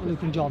Matthew, Mark,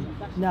 Luke, and John.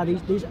 Now,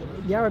 the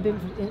Arab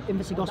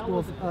infancy Gospel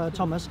of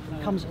Thomas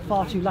comes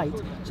far too late.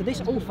 So this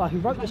author who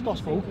wrote this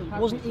Gospel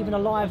wasn't even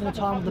alive in the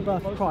time of the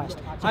birth of Christ.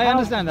 So I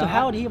understand that. So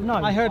how would he have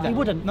known? I heard that. He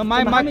wouldn't. No,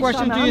 my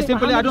question to you is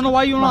simply, I don't know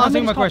why you're not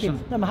answering my question.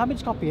 No,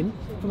 Muhammad's copying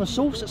from a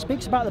source that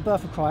speaks about the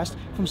birth of Christ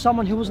from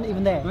someone who wasn't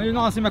even there. No, you're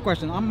not answering my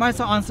question. My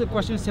answer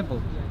question is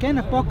simple. Can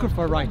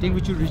apocrypha writing,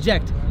 which you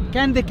reject,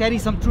 can they carry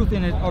some truth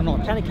in it or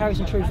not? Can it carry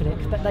some truth in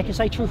it? They can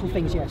say truthful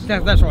things, yes.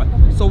 That's right.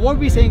 So what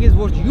we're saying is,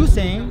 what you're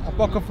saying,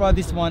 apocrypha,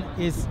 this one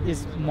is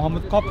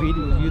Muhammad copied,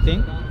 you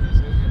think.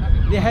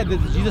 They had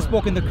Jesus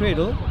spoke in the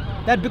cradle.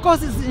 That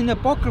because it's in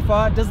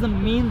apocrypha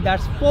doesn't mean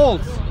that's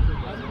false.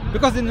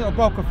 Because in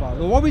apocrypha,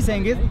 so what we're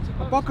saying is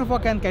apocrypha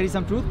can carry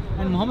some truth,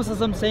 and Muhammad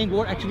is saying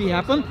what actually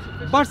happened,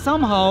 but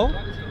somehow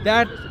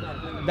that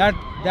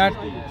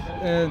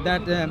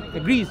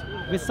agrees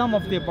with some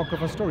of the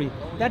apocrypha story.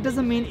 That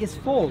doesn't mean it's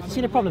false. You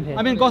see the problem here?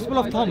 I mean, Gospel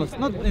of Thomas,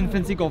 not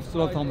infancy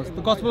Gospel of Thomas.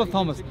 The Gospel of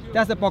Thomas,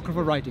 that's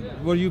apocryphal writing,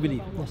 what you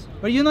believe. Yes.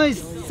 But you know,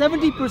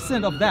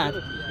 70% of that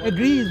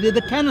agrees with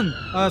the canon,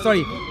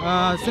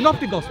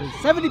 synoptic Gospels.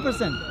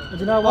 70%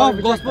 you know why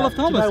of Gospel of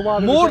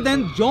Thomas, more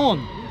than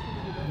John.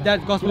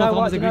 That Gospel of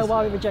Thomas agrees. Do you know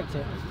why we reject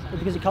it?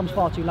 Because it comes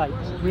far too late.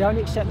 We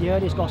only accept the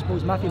earliest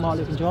Gospels, Matthew, Mark,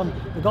 Luke, and John.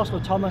 The Gospel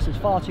of Thomas is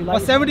far too late.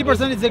 But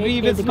 70% is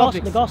agreed with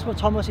synoptics. The Gospel of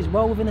Thomas is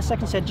well within the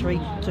 2nd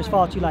century, so it's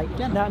far too late.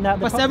 Yeah.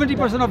 But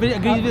 70% of it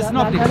agrees with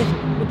synoptics.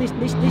 But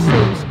this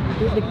seems,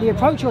 the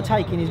approach you're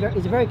taking is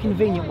a very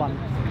convenient one.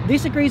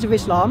 This agrees with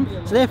Islam,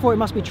 so therefore it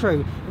must be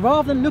true.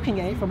 Rather than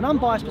looking at it from an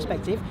unbiased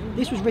perspective,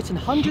 this was written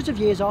hundreds of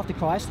years after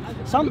Christ,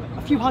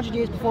 a few hundred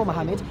years before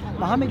Muhammad.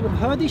 Muhammad would have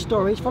heard these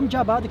stories from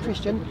Jabba, the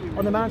Christian,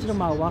 on the mountain of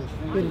Marwa.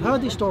 He would have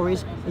heard these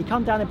stories, he'd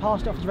come down and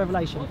passed it off as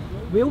revelation.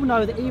 We all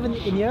know that even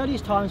in the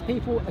earliest times,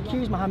 people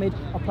accused Muhammad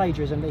of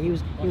plagiarism, that he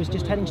was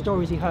just telling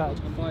stories he heard.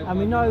 And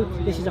we know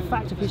this is a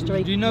fact of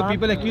history. Do you know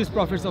people accuse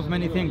prophets of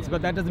many things,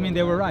 but that doesn't mean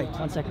they were right.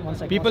 One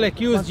second. People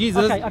accuse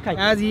Jesus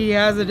as he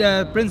has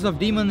a prince of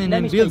demons in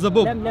him.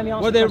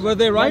 Were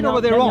they right or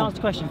were they wrong? Let me answer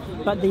the question.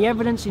 But the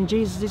evidence in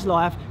Jesus'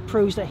 life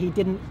proves that he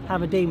didn't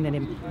have a demon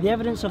in him. The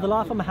evidence of the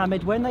life of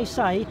Muhammad, when they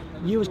say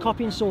you was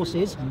copying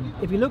sources,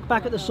 if you look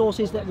back at the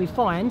sources that we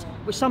find,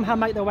 which somehow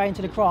make their way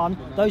into the Quran,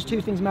 those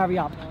two things marry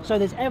up. So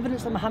there's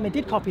evidence that Muhammad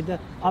did copy the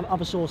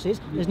other sources.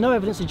 There's no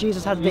evidence that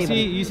Jesus had a demon.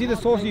 You see the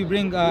source you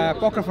bring,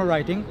 apocryphal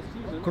writing,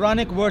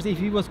 Quranic verse. If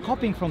he was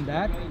copying from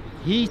that,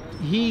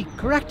 he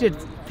corrected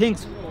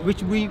things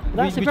which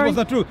was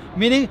not true.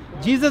 Meaning,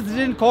 Jesus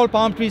didn't call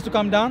palm trees to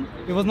come down.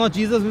 It was not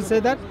Jesus who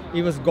said that.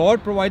 It was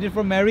God provided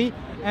for Mary.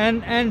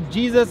 And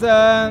Jesus,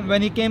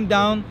 when he came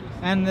down,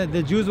 and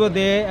the Jews were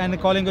there, and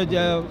calling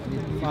her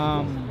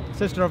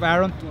sister of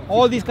Aaron,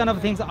 all these kind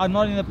of things are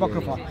not in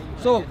Apocrypha.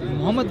 So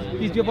Muhammad,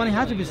 peace be upon him,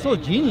 had to be so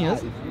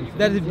genius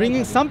that he's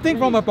bringing something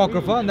from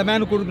Apocrypha, and the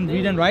man who couldn't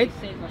read and write,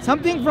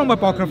 something from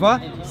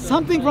Apocrypha,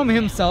 something from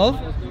himself,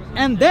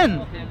 and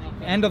then,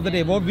 end of the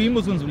day, what we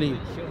Muslims believe.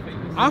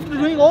 After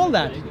doing all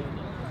that,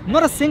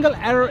 not a single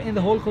error in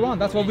the whole Quran.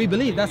 That's what we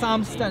believe. That's how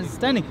I'm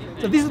standing.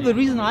 So this is the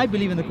reason I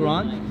believe in the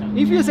Quran.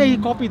 If you say he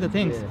copied the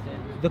things,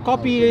 the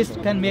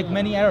copyist can make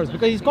many errors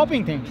because he's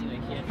copying things.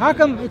 How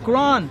come the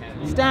Quran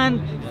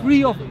stand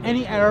free of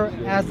any error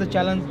as the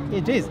challenge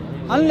it is?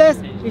 Unless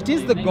it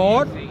is the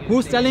God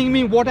who's telling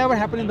me whatever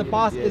happened in the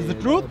past is the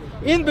truth.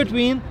 In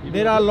between,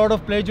 there are a lot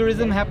of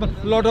plagiarism happen,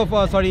 a lot of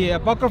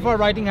apocryphal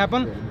writing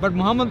happen. But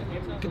Muhammad,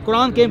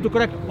 Quran came to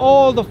correct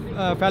all the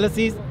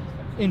fallacies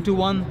into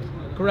one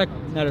correct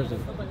narrative.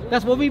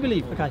 That's what we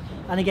believe. Okay,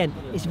 and again,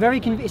 it's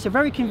a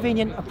very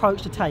convenient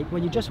approach to take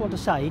when you just want to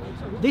say,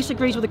 this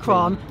agrees with the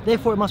Quran,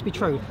 therefore it must be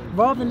true,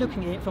 rather than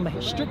looking at it from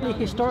a strictly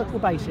historical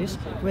basis,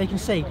 where you can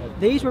see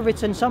these were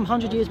written some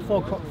 100 years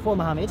before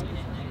Muhammad.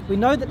 We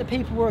know that the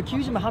people were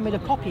accusing Muhammad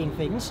of copying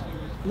things.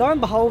 Lo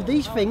and behold,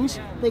 these things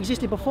that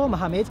existed before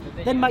Muhammad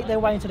then make their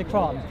way into the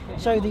Quran.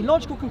 So the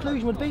logical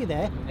conclusion would be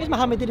there is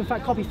Muhammad did in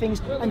fact copy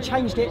things and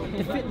changed it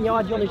to fit the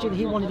ideology that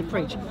he wanted to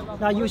preach.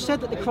 Now you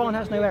said that the Quran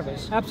has no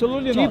errors.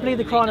 Absolutely not. Do you believe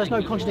the Quran has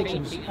no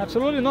contradictions?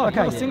 Absolutely not.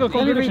 Okay. Not a single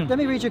contradiction. Let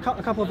me read you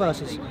a couple of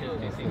verses.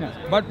 Yeah.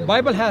 But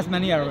Bible has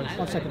many errors.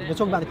 1 second. We're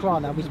talking about the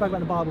Quran now. We spoke about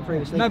the Bible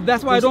previously. No,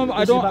 that's why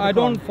I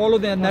don't follow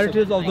the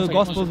narratives of the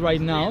Gospels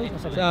right now,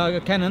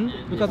 canon,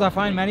 because I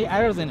find many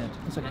errors in it.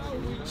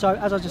 So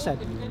as I just said,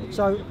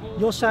 so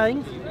you're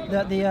saying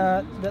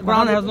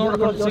Quran has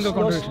not a single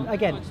contradiction.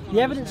 Again,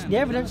 the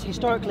evidence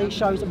historically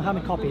shows that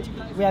Muhammad copied.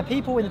 We have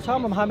people in the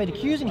time of Muhammad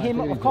accusing him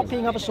of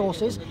copying other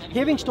sources,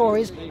 hearing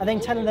stories, and then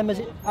telling them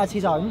as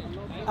his own.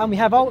 And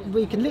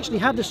we can literally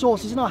have the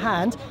sources in our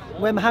hand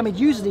where Muhammad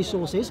uses these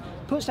sources,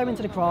 puts them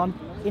into the Quran,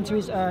 into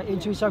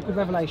his so-called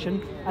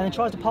revelation, and then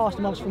tries to pass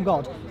them on from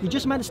God. You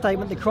just made a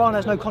statement, the Quran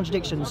has no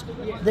contradictions.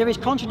 There is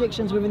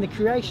contradictions within the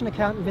creation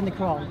account within the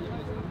Quran.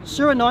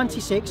 Surah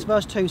 96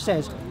 verse 2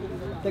 says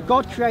that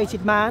God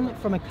created man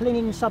from a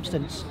clinging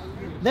substance.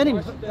 Then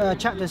in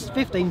chapter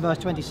 15 verse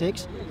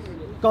 26,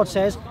 God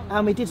says,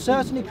 and we did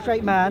certainly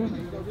create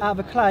man out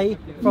of a clay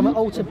from an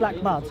altered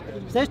black mud.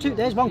 So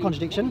there's one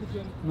contradiction,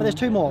 but there's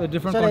two more. A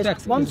different so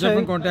context. One, two,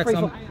 different context.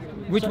 three, four.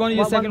 Which one is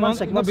your second one?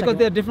 No, because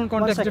they're different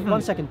contexts.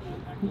 One second.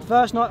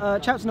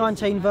 Chapter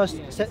 19, verse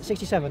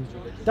 67.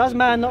 Does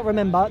man not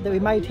remember that we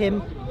made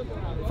him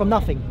from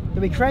nothing?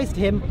 That we created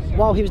him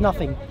while he was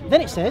nothing?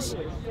 Then it says,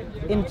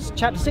 in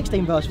chapter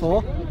 16, verse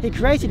 4, he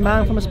created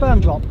man from a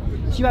sperm drop.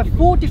 So you have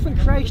 4 different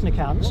creation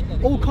accounts,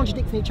 all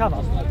contradicting each other.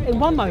 In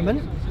one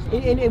moment,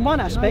 in one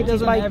aspect,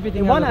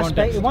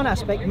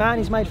 man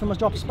is made from a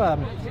drop of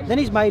sperm. Then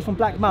he's made from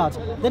black mud.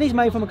 Then he's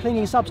made from a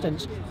clinging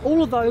substance.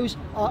 All of those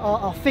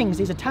are things.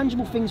 These are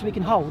tangible things we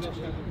can hold.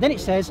 Then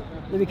it says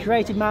that we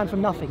created man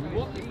from nothing.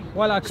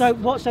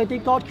 So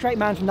did God create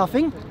man from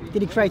nothing?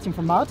 Did he create him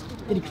from mud?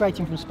 Did he create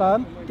him from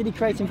sperm? Did he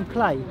create him from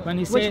clay?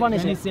 Which one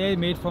is it? When he say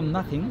made from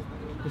nothing,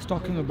 he's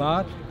talking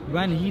about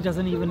when he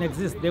doesn't even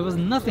exist. There was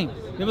nothing.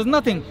 There was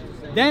nothing.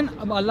 Then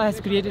Allah has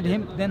created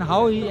him. Then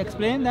how he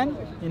explained? Then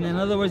in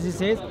other words, he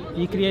says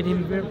he created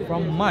him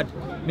from mud.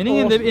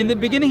 Meaning in the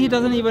beginning he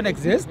doesn't even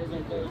exist.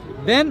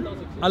 Then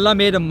Allah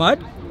made a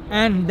mud,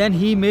 and then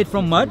he made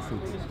from mud.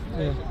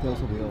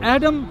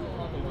 Adam.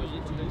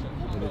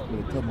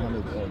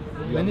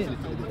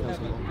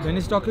 When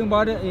he's talking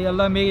about it,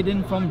 Allah made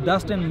him from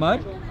dust and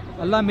mud.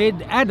 Allah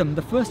made Adam,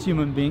 the first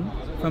human being,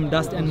 from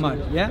dust and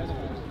mud. Yeah.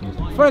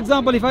 For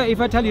example,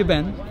 if I tell you,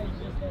 Ben,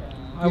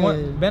 I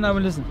will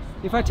listen.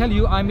 If I tell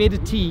you I made a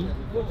tea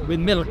with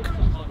milk,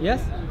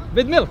 yes,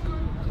 with milk,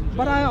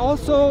 but I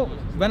also,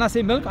 when I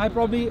say milk, I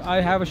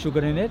have a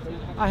sugar in it,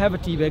 I have a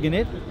tea bag in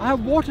it, I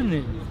have water in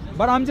it.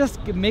 But I'm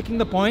just making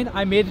the point,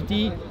 I made a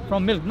tea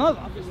from milk. No,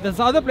 there's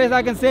other place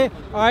I can say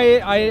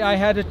I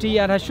had a tea,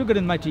 I had sugar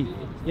in my tea.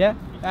 Yeah,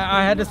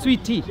 I had a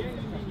sweet tea.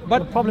 But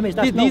the problem is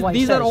that's not what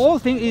these are all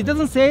things. It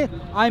doesn't say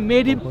I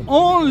made him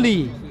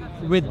only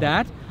with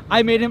that.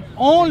 I made him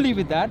only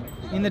with that.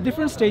 In the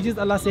different stages,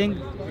 Allah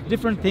saying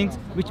different things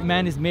which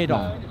man is made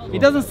of. It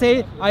doesn't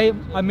say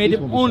I made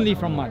him only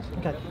from mud.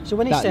 Okay. So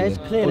when he says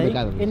clearly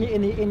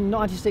in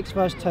 96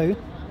 verse 2,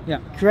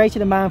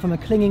 created a man from a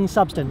clinging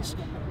substance,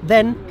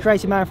 then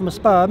created man from a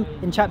sperm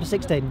in chapter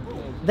 16,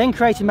 then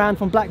created man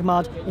from black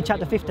mud in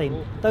chapter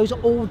 15. Those are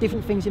all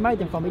different things he made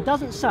them from. It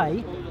doesn't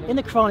say in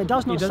the Quran. It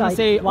does not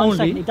say only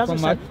second, it doesn't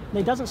say.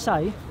 It doesn't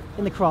say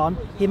in the Quran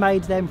he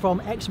made them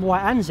from X, Y,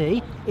 and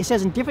Z. It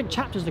says in different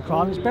chapters of the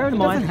Quran.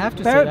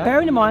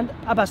 Bearing in mind,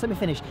 Abbas, let me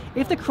finish.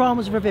 If the Quran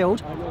was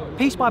revealed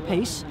piece by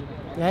piece,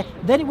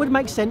 then it would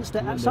make sense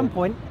that at some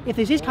point, if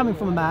this is coming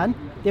from a man,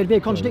 there would be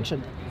a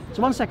contradiction.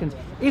 So 1 second.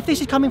 If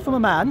this is coming from a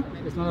man,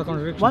 it's not a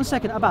contradiction. 1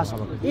 second, Abbas.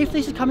 If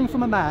this is coming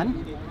from a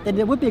man, then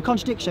there would be a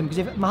contradiction, because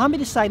if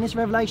Muhammad is saying this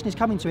revelation is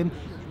coming to him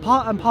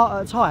part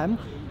at a time,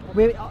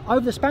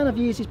 over the span of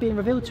years it's being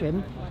revealed to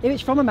him, if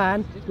it's from a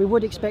man, we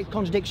would expect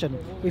contradiction.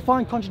 We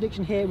find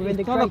contradiction here within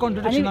the creation. It's not a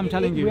contradiction, I'm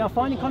telling you. We are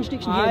finding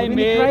contradiction here within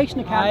the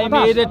creation account. I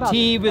made a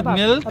tea with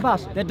milk.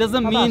 That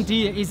doesn't mean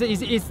tea.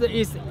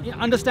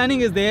 Understanding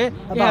is there.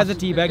 It has a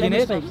tea bag in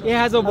it. It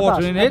has a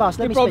water in it.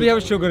 You probably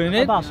have sugar in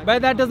it.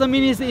 But that doesn't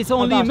mean it's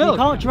only milk.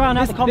 You can't drown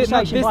out the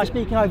conversation by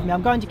speaking over me.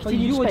 I'm going to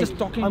continue to speak. You were just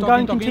talking. I'm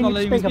going to continue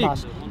to speak,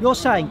 Abbas. You're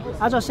saying,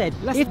 as I said,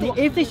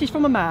 if this is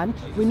from a man,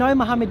 we know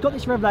Muhammad got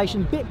this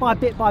revelation bit by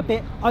bit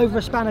over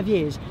a span of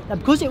years. Now,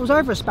 because it was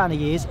over a span of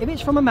years, if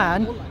it's from a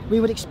man, we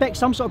would expect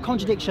some sort of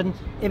contradiction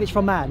if it's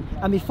from man.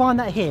 And we find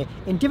that here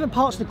in different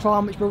parts of the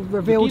Quran which were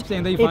revealed. You keep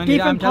saying that you find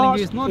it. I'm telling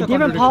you it's not a contradiction. In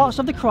different parts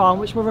of the Quran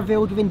which were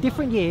revealed within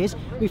different years,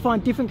 we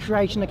find different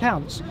creation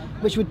accounts,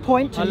 which would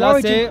point to the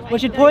origin.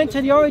 Which would point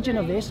to the origin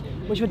of this.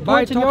 Which would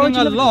point to the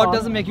origin of the Quran. By talking a lot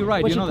doesn't make you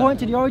right. Which would point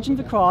to the origin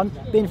of the Quran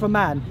being from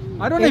man.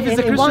 I don't know if it's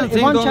a Christian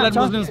thing, don't let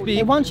Muslims speak.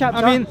 In one chapter,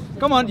 I mean,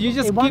 come on, you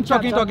just keep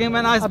talking.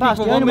 When I speak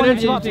for 1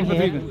 minute, you take the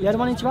The only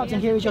one interrupting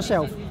here is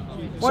yourself.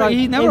 Well,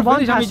 he never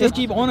finished, we just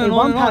keep on and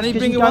on. He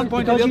brings one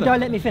point to the other. Because you don't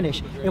let me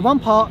finish. In one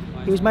part,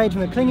 he was made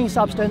from a clinging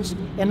substance.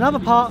 In another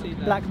part,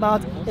 black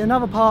mud. In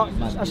another part,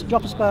 a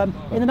drop of sperm.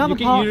 In another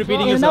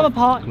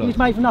part, he was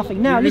made from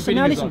nothing. Now listen.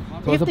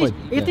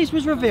 If this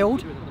was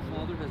revealed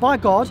by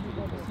God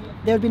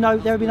there would be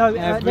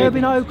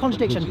no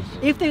contradiction.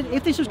 If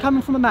this was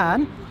coming from a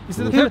man. This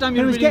is the third time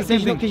you're reading the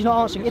same thing. Because you're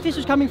not answering. If this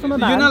was coming from a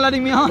man, you're not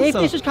letting me answer. If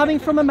this was coming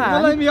from a man,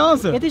 you're not letting me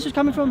answer. If this was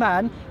coming from a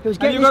man who was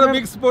getting and you got a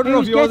big supporter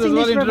of yours as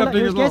well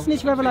interrupting as well.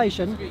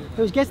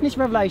 Who was getting this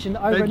revelation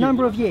over a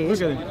number of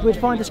years, we'd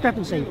find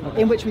discrepancy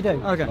in which we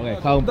do. Okay. No.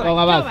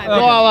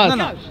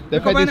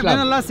 When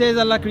Allah says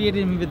Allah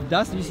created him with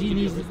dust, you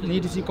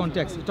need to see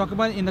context. You talk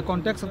about it in the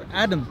context of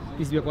Adam,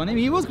 peace be upon him.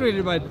 He was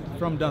created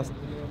from dust.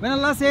 When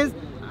Allah says,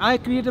 I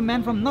created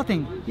man from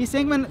nothing, he's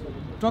saying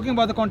talking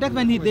about the context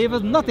when there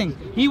was nothing.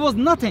 He was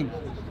nothing.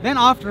 Then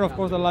after, of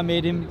course, Allah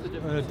made him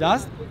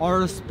dust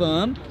or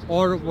sperm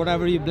or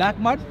whatever, black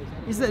mud.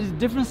 It's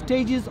different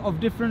stages of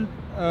different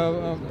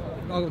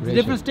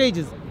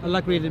stages.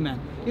 Allah created man.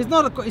 It's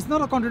not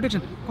a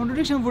contradiction.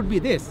 Contradiction would be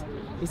this.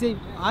 He said,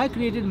 I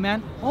created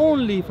man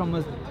only from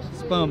a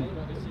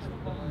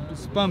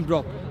sperm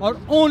drop, or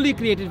only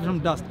created from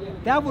dust.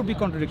 That would be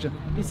contradiction.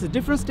 It's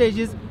different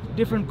stages,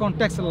 different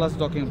context Allah is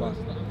talking about.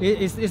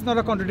 It's not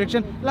a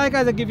contradiction. Like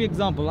as I give you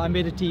example, I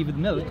made a tea with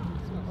milk.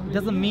 It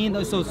doesn't mean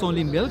it's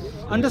only milk.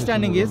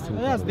 Understanding is,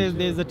 yes,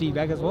 there's a tea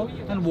bag as well,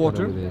 and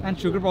water, and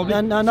sugar probably.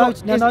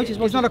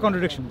 It's not a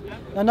contradiction.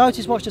 Now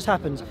notice what's just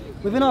happened.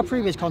 Within our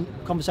previous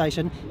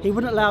conversation, he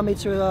wouldn't allow me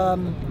to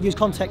use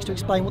context to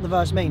explain what the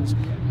verse means.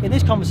 In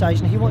this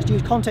conversation, he wants to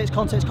use context.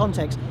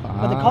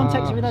 But the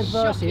context of those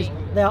verses,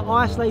 they are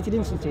isolated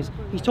instances.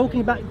 He's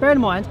talking about, bear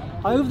in mind,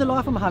 over the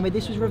life of Muhammad,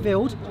 this was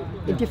revealed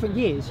in different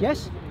years,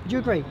 yes? Do you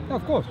agree? Yeah,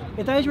 of course.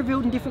 If that is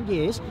revealed in different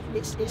years,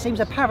 it seems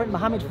apparent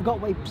Muhammad forgot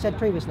what he said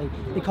previously,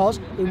 because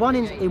in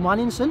one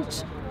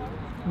instance,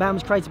 man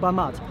was created by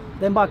mud,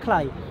 then by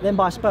clay, then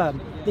by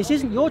sperm. This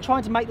isn't, you're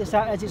trying to make this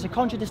out as it's a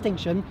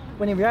contradistinction,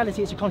 when in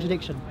reality it's a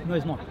contradiction. No,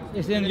 it's not.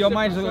 It's in your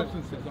mind.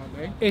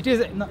 It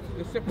is. No,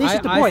 this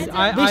is the point.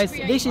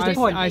 This is the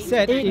point. I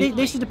said.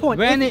 This is the point.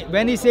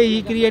 When he say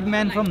he created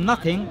man from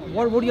nothing,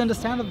 what do you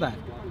understand of that?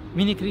 I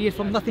mean, he created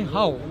from nothing.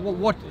 How?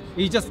 What?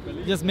 He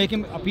just make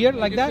him appear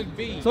like that?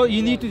 So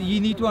you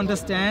need to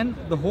understand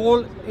the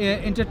whole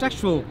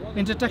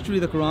intertextually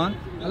the Quran.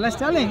 Allah is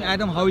telling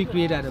Adam how he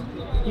created Adam.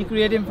 He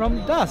created him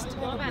from dust.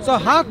 So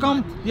how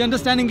come the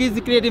understanding is he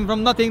created him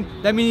from nothing?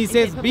 That means he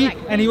says be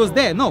and he was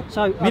there. No.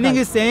 So meaning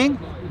is saying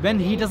when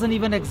he doesn't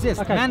even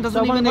exist. Okay. Man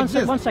doesn't even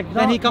exist.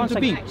 Then he comes to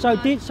be. So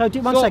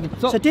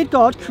did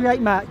God create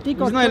man? Did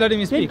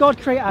God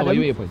create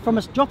Adam from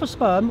a drop of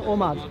sperm or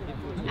mud?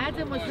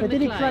 Adam was so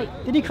did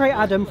he create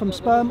Adam from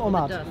sperm or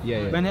mud?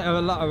 Yeah. When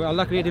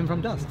Allah created him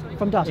from dust.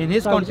 From dust. In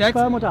his context,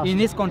 sperm or dust? In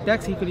his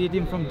context, he created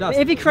him from dust.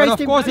 If he created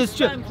but of course,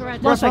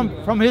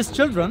 from his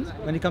children,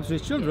 when it comes to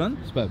his children,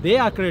 they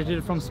are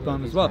created from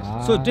sperm as well.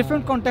 So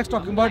different context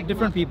talking about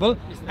different people.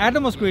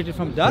 Adam was created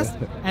from dust,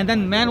 and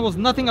then man was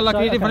nothing. Allah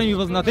created from him; he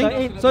was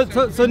nothing. So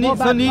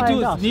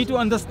need to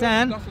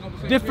understand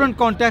different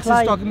contexts.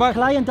 Talking about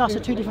clay and dust are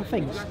two different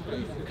things.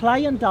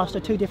 Clay and dust are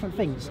two different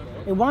things.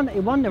 In one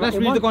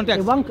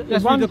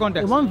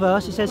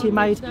verse it says he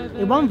made.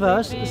 In one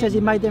verse it says he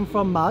made them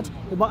from mud.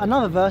 In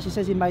another verse it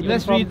says he made them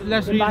from.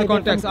 Let's read the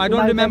context. I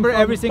don't remember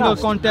every single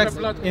context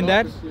in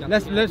that.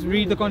 Let's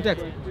read the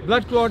context.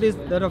 Blood clot is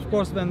that, of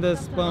course, when the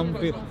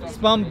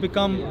sperm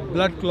become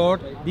blood clot.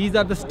 These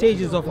are the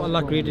stages of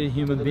Allah created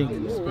human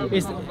beings.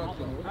 Yes.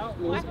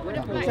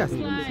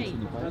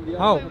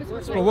 How?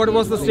 So what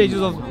was the stages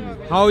of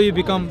how you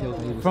become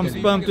from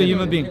sperm to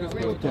human being?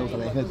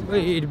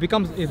 It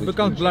becomes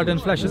blood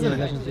and flesh, isn't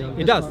it?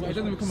 It does.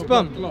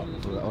 Sperm.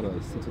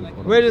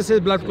 Where does it say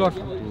blood clot?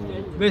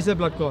 Where is the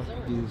blood clot?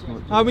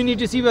 We need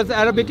to see what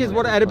Arabic is.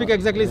 What Arabic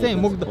exactly is saying?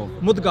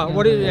 Mudga.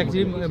 What is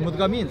actually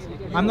mudga means?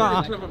 I'm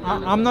not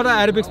an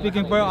Arabic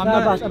speaking person.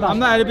 I'm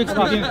not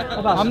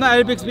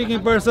Arabic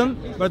speaking person.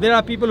 But there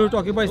are people who are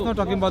talking about. It's not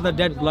talking about the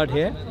dead blood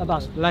here,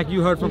 like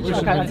you heard from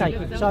Christian.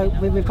 Okay. So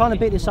we've kind of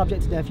beat this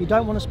subject to death. You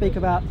don't want to speak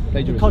about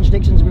the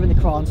contradictions within the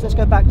Quran. So let's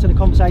go back to the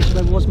conversation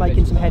where we was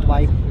making some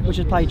headway, which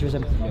is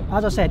plagiarism.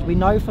 As I said, we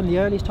know from the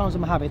earliest times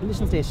of Muhammad.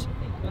 Listen to this.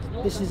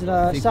 This is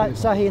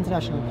Sahih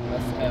International.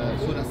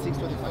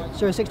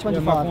 Surah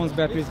 625. My phone's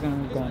battery is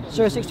going to go.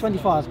 Surah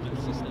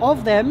 625.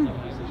 Of them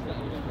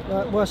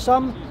were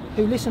some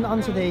who listened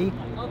unto thee,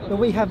 but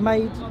we have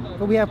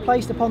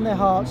placed upon their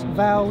hearts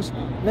vows,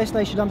 lest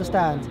they should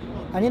understand,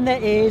 and in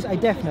their ears a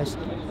deafness.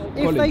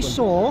 If they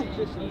saw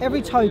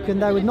every token,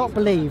 they would not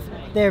believe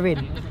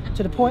therein,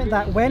 to the point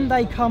that when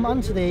they come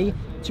unto thee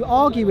to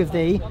argue with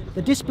thee,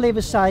 the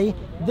disbelievers say,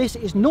 this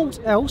is naught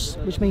else,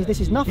 which means this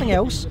is nothing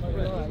else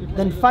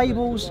than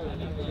fables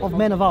of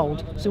men of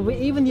old. So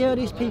even the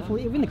earliest people,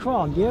 even the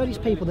Quran, the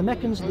earliest people, the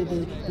Meccans,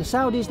 the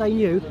Saudis, they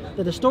knew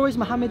that the stories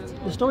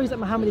that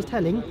Muhammad is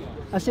telling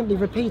are simply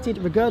repeated,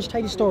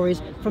 regurgitated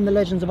stories from the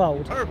legends of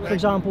old. For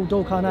example,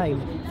 Dhul Qarnayn.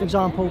 For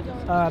example,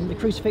 the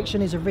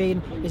crucifixion is a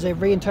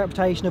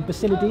reinterpretation of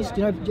Basilides.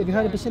 Have you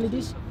heard of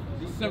Basilides?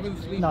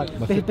 No,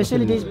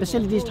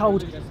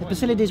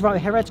 Basilides wrote a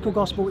heretical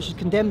gospel which was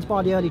condemned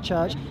by the early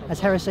church as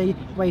heresy,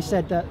 where he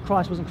said that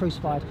Christ wasn't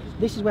crucified.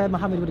 This is where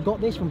Muhammad would have got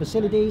this, from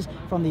Basilides,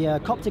 from the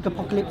Coptic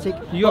apocalyptic.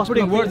 You are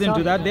putting words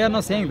into that. They are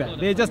not saying that.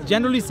 They're just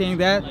generally saying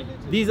that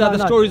these are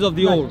the stories of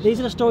the old. These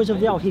are the stories of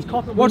the old. He's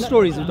copied. What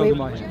stories are you talking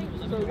about?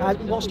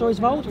 What stories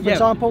of old? For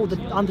example,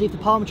 underneath the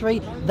palm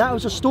tree, that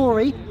was a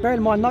story. Bear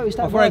in mind, notice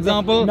that. For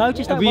example,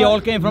 we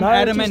all came from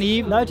Adam and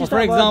Eve.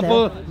 For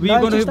example,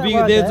 there's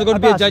going to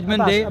be a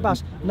judgment day.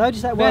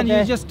 Notice that word Ben, there.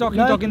 you're just talking,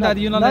 that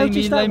you're not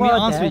letting me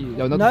answer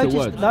you.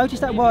 Notice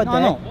that word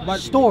there.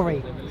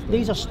 Story.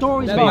 These are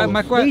stories of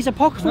old. These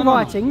apocryphal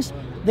writings.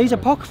 These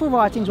apocryphal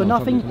writings were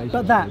nothing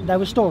but that. They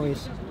were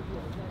stories.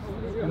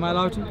 Am I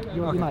allowed to?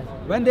 You might.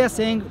 When they're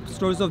saying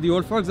stories of the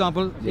old, for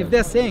example, if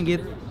they're saying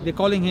it, they're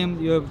calling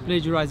him, you're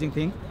plagiarizing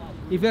thing.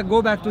 If you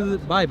go back to the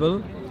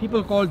Bible,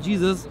 people call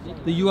Jesus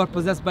the "you are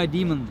possessed by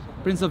demon,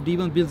 prince of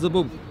demons,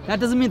 Beelzebub." That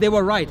doesn't mean they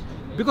were right,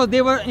 because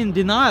they were in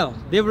denial.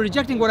 They were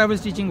rejecting whatever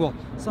his teaching was.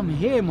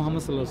 Here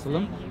Muhammad sallallahu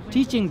alaihi wasallam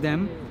teaching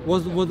them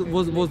was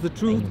the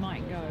truth.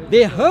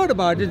 They heard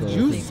about it.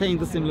 Jews saying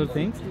the similar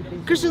things.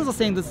 Christians are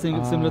saying the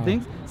similar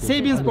things.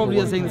 Sabians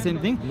probably are saying the same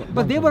thing.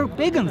 But they were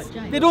pagans.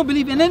 They don't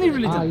believe in any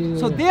religion.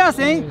 So they are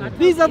saying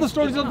these are the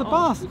stories of the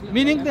past.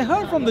 Meaning they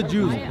heard from the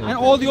Jews and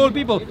all the old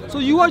people. So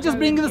you are just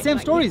bringing the same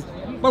stories.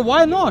 But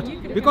why not?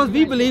 Because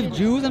we believe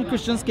Jews and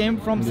Christians came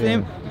from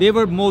same.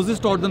 Moses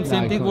taught them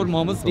same thing what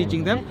Muhammad's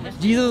teaching them.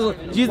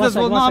 Jesus was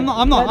no,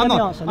 I'm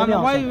not.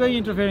 Why are you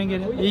interfering?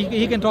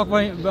 He can talk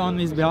on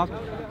his behalf.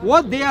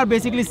 What they are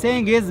basically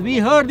saying is, we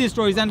heard these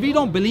stories and we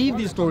don't believe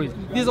these stories.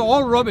 These are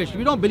all rubbish.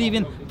 We don't believe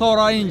in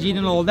Torah, Injil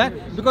and all that,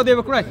 because they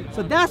were correct.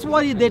 So that's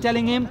why they're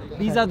telling him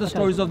these are the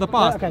stories of the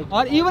past.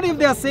 Or even if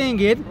they are saying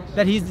it,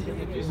 that he's,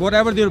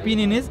 whatever their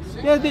opinion is,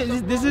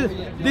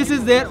 this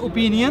is their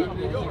opinion,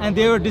 and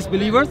they were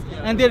disbelievers,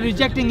 and they're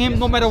rejecting him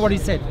no matter what he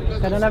said.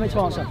 Okay, now let me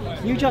answer.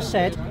 You just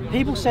said,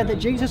 people said that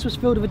Jesus was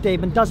filled with a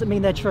demon, doesn't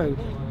mean they're true.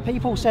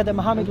 People said that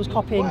Muhammad was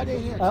copying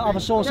other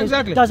sources,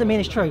 doesn't mean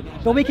it's true.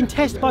 But we can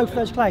test both of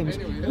those claims.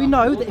 We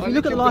know that if you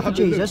look at the life of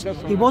Jesus,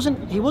 he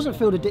wasn't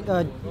filled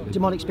with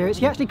demonic spirits.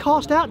 He actually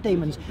cast out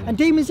demons, and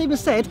demons even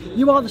said,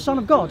 "You are the Son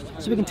of God."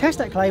 So we can test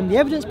that claim. The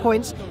evidence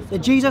points that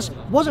Jesus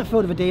wasn't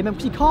filled with a demon,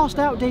 because he cast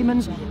out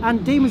demons,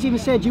 and demons even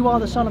said, "You are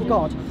the Son of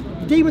God."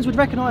 The demons would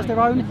recognise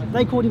their own.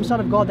 They called him Son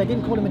of God. They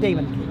didn't call him a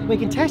demon. We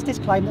can test this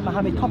claim that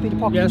Muhammad copied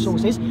apocryphal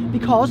sources,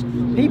 because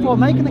people are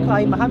making the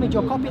claim, Muhammad,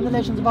 you're copying the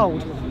legends of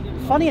old.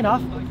 Funny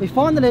enough, we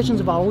find the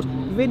legends of old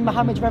within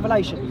Muhammad's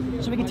revelation.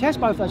 So we can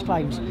test both those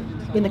claims.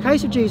 In the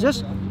case of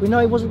Jesus, we know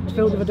he wasn't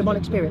filled with a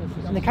demonic spirit.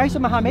 In the case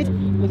of Muhammad,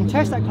 we can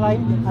test that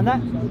claim, and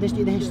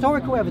the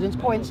historical evidence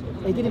points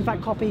that he did in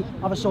fact copy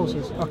other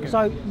sources.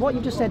 So what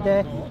you just said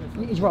there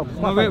is wrong.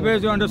 Now,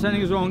 where's your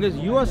understanding is wrong is,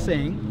 you are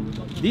saying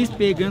these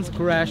pagans,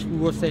 Quraysh, who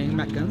were saying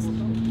Meccans,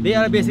 they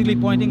are basically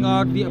pointing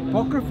out the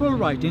apocryphal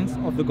writings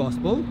of the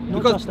gospel.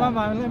 Because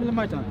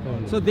my time.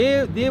 So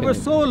they were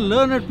so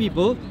learned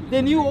people.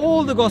 They knew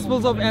all the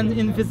gospels of, and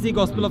infancy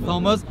gospel of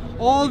Thomas,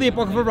 all the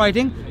apocryphal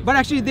writing. But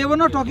actually, they were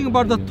not talking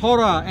about the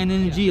Torah and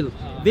Injil.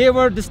 They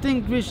were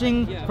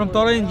distinguishing from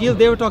Torah and Injil.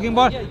 They were talking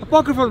about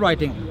apocryphal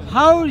writing.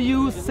 How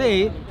you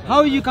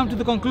come to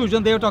the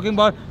conclusion they were talking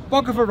about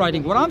apocryphal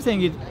writing? What I'm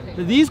saying is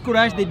that these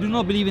Quraysh, they do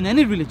not believe in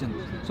any religion.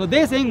 So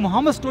they're saying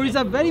Muhammad's stories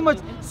are very much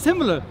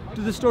similar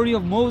to the story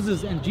of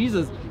Moses and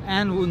Jesus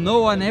and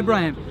Noah and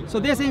Abraham. So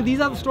they're saying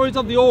these are the stories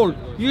of the old.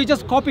 You're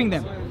just copying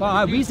them.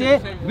 But we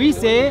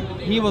say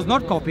he was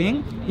not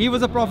copying. He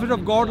was a prophet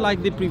of God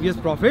like the previous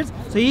prophets.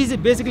 So he's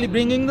basically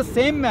bringing the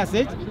same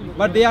message,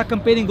 but they are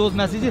comparing those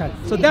messages.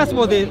 So that's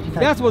what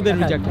they're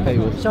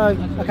rejecting. So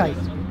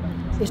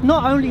it's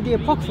not only the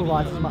apocryphal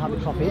writings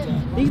Muhammad copied.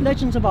 These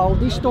legends of old,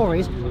 these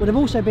stories, would have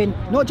also been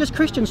not just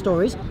Christian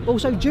stories, but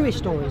also Jewish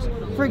stories.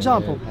 For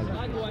example,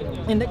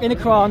 in the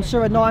Quran,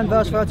 Surah 9,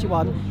 verse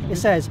 31, it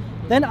says,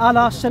 "Then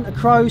Allah sent a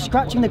crow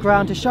scratching the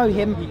ground to show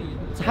him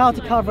how to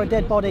cover a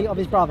dead body of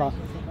his brother.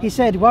 He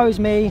said, 'Woe is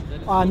me,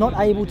 I am not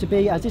able to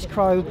be as this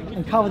crow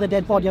and cover the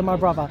dead body of my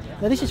brother.'"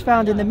 Now this is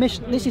found in the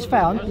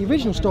the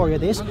original story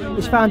of this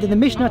is found in the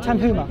Mishnah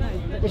Tanhuma.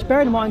 It's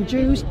bearing in mind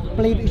Jews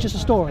believe it was just a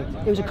story.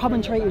 It was a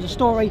commentary, it was a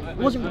story,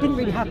 it didn't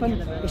really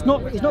happen. It's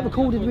not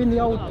recorded within the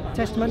Old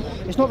Testament,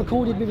 it's not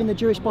recorded within the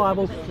Jewish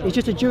Bible, it's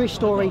just a Jewish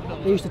story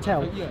they used to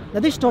tell. Now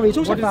this story is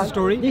also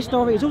found. This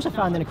story is also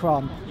found in the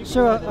Quran.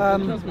 Surah,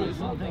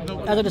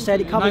 as I just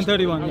said, it covers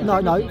 931.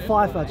 No,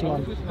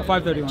 531.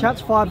 531.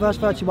 Chapter 5, verse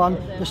 31.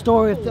 The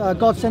story of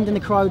God sending the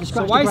crow to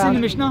scratch the ground. So why is it in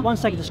the Mishnah? 1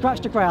 second, to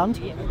scratch the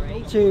ground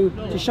to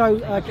show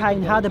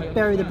Cain how to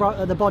bury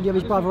the body of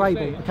his brother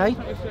Abel. Okay.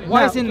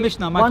 Why is it in the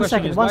Mishnah? One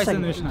second,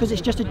 because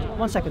it's just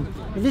 1 second.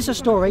 This is a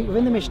story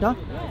within the Mishnah,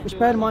 which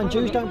bear in mind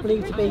Jews don't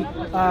believe to be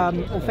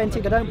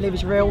authentic. They don't believe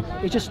it's real.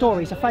 It's just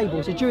story. It's a fable.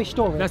 It's a Jewish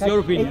story. That's your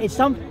opinion.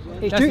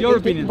 That's your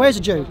opinion. Where's a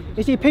Jew?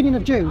 It's the opinion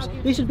of Jews.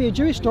 This would be a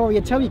Jewish story.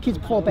 You tell your kids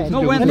before bed.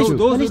 No, when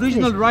those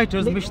original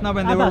writers, Mishnah,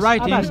 when they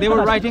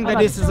were writing that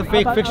this is a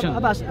fake fiction.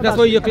 That's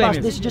what you're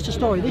claiming. This is just a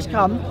story. This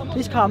come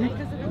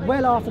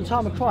well after the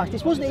time of Christ.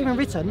 This wasn't even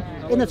written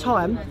in the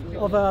time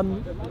of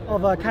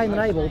Cain and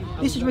Abel.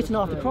 This is written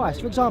after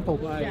Christ. For example,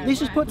 this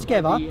was put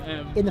together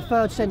in the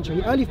 3rd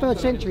century, early 3rd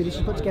century. This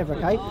was put together.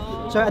 Okay,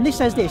 so and this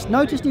says this.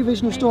 Notice the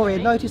original story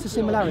and notice the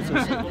similarities.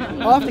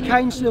 After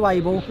Cain slew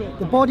Abel,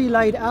 the body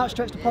laid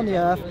outstretched upon the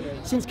earth.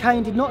 Since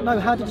Cain did not know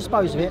how to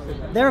dispose of it,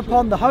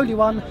 thereupon the Holy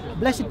One,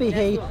 blessed be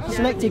He,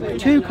 selected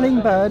 2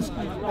 clean birds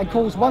and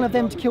caused one of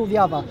them to kill the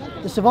other.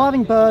 The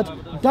surviving bird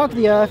dug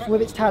the earth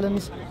with its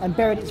talons and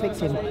buried its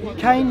victim.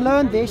 Cain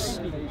learned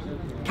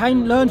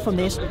from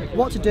this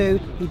what to do.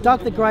 He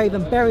dug the grave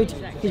and buried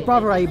his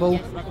brother Abel.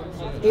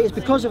 It is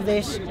because of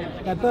this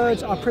that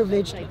birds are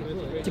privileged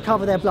to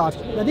cover their blood.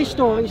 Now this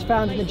story is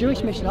found in the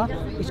Jewish Mishnah.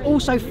 It's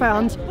also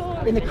found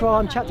in the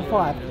Quran chapter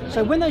 5.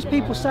 So when those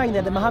people saying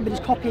that Muhammad is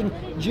copying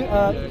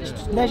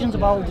legends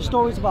of old, the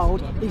stories of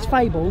old, these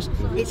fables,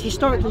 it's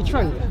historically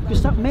true.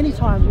 Because many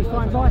times we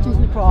find writings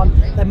in the Quran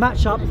that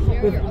match up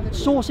with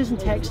sources and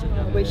texts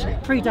which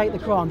predate the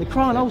Quran. The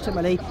Quran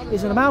ultimately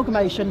is an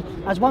amalgamation,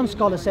 as one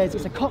scholar says,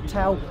 it's a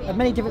cocktail of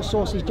many different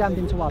sources jammed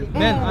into one.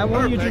 Ben, I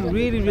want you to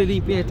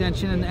really pay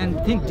attention and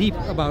think deep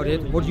about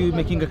it, what you're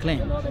making a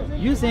claim.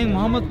 You're saying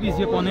Muhammad, peace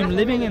be upon him,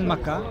 living in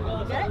Makkah,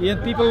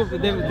 yet people,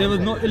 there was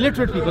no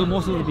illiterate people,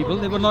 most of the people,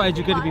 they were not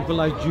educated people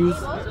like Jews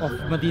of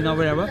Medina,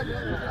 wherever.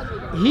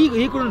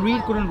 He couldn't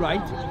read, couldn't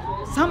write.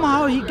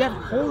 Somehow he got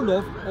hold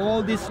of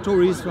all these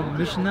stories from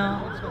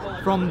Mishnah,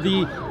 from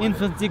the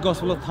infancy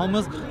Gospel of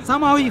Thomas.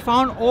 Somehow he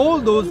found all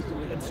those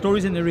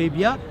stories in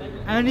Arabia,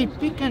 and he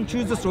pick and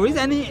choose the stories.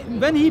 And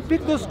when he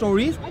picked those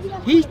stories,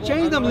 he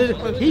changed them.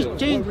 He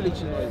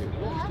changed.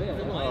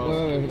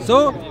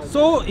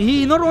 So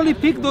he not only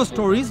picked those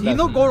stories, he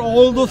not got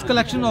all those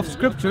collection of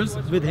scriptures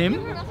with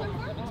him.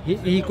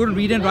 He couldn't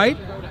read and write.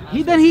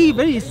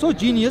 He's so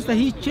genius that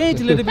he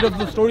changed a little bit of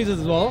the stories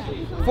as well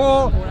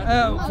for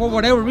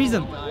whatever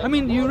reason. I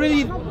mean, you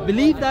really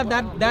believe that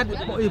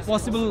is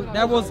possible?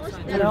 That was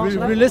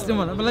realistic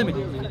one. But let me.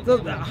 So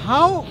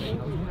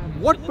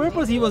what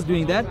purpose he was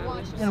doing that,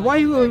 and why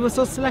he was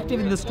so selective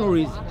in the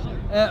stories?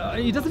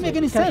 It doesn't make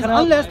any sense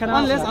unless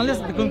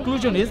the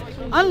conclusion is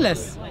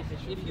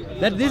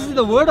that this is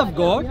the word of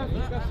God,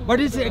 but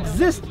it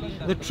exists.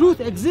 The truth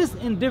exists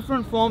in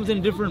different forms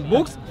in different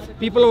books.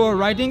 People who are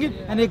writing it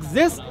and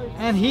exists,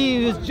 and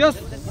he is just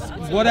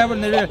whatever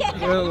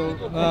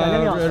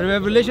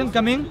revelation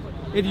coming.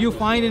 If you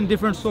find in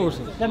different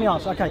sources. Let me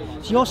answer. Okay,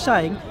 so you're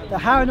saying that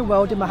how in the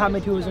world did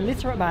Muhammad, who was a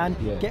literate man,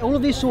 get all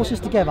of these sources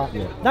together?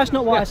 That's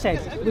not what I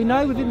said. We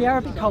know within the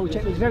Arabic culture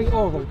it was very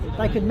oral.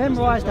 They could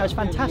memorise, they was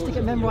fantastic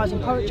at memorising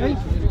poetry.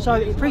 So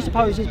it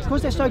presupposes,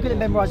 because they're so good at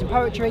memorising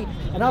poetry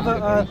and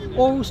other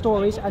oral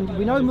stories, and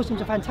we know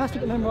Muslims are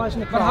fantastic at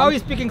memorising the Quran. But how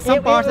he's picking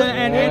some parts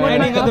and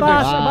adding other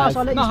parts?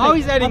 How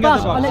he's adding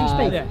other parts? I'll let you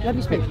speak. Let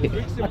me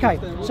speak. Okay,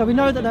 so we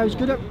know that they was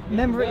good at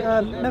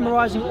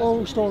memorising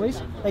oral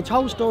stories. They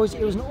told stories.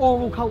 It was an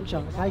oral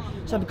culture, okay?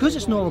 So because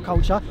it's an oral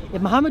culture,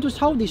 if Muhammad was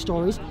told these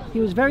stories, he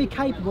was very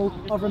capable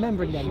of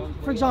remembering them.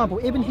 For example,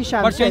 Ibn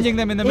Hisham says, changing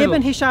them in the middle.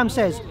 Ibn Hisham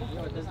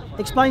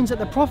explains that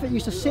the Prophet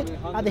used to sit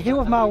at the hill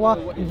of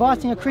Marwa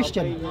inviting a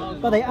Christian,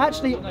 but they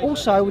actually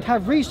also would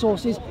have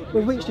resources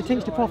with which to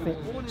teach the Prophet.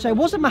 So it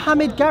wasn't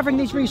Muhammad gathering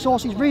these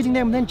resources, reading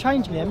them and then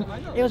changing them.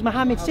 It was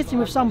Muhammad sitting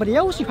with somebody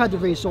else who had the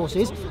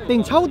resources,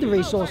 being told the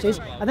resources,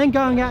 and then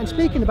going out and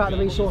speaking about the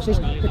resources,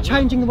 but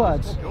changing the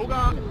words.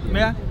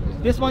 Yeah.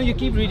 This one you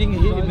keep reading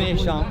Ibn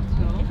Hisham.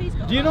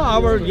 Do you know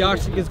our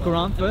yardstick is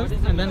Quran first,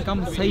 and then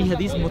comes Sahih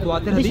Hadith,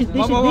 Mutawatir Hadith?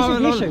 This is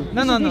the issue.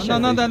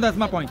 No, that's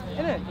my point.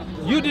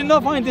 You did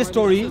not find this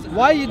story.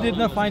 Why you did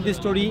not find this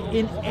story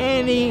in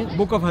any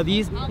book of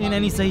Hadith, in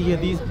any Sahih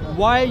Hadith?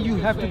 Why you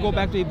have to go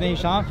back to Ibn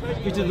Hisham,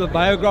 which is the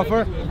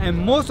biographer, and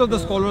most of the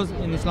scholars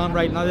in Islam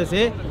right now, they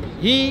say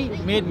he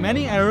made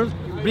many errors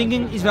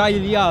bringing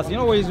Israeliyas. You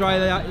know what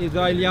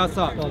Israeliyas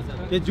are?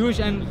 The Jewish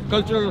and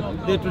cultural,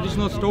 the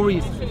traditional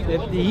stories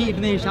that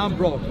Ibn Hisham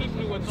brought.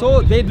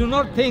 So they do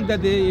not think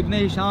that the Ibn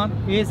Hisham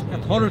is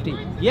authority.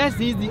 Yes,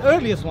 he is the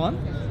earliest one,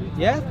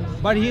 yes,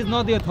 but he is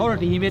not the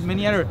authority. He made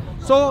many errors.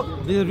 So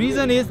the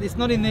reason is it's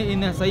not in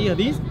a Sahih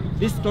Hadith.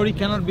 This story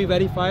cannot be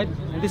verified,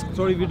 and this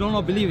story we do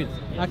not believe it.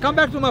 I come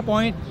back to my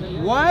point,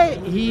 why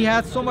he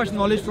has so much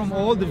knowledge from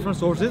all different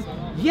sources,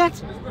 yet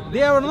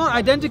they are not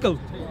identical.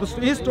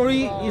 His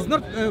story is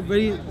not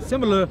very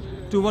similar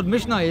to what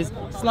Mishnah is.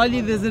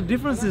 Slightly there's a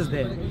differences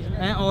there,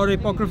 or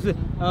apocryphal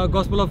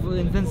Gospel of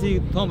Infancy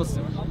Thomas.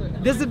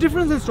 There's a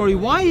difference in story.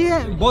 Why he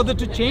bothered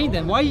to change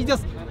them? Why he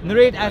just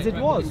narrate as it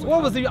was?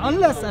 What was the,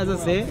 unless, as I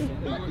say,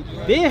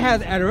 they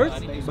had errors,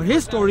 but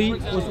his story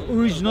was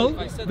original,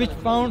 which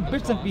found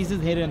bits and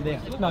pieces here and there.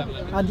 No,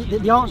 and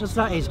the answer to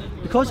that is,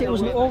 because it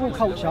was an oral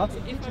culture,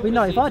 we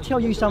know if I tell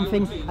you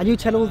something, and you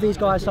tell all these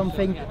guys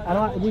something,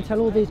 and you tell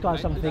all these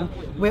guys something,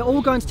 we're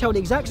all going to tell the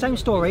exact same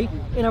story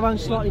in our own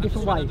slightly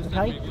different way,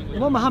 okay?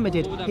 And what Muhammad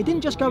did, he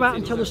didn't just go out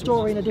and tell the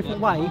story in a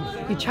different way,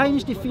 he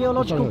changed the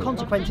theological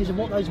consequences of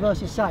what those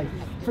verses say.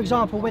 For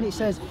example, when it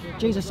says,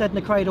 Jesus said in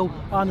the cradle,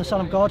 I am the Son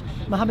of God, God,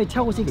 Muhammad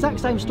tells the exact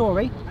same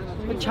story,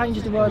 but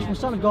changes the words from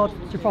Son of God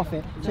to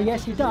Prophet. So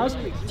yes, he does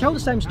tell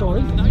the same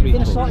story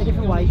in a slightly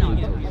different way.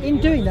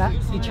 In doing that,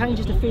 he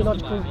changes the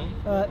theological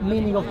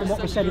meaning of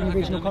what was said in the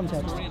original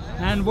context.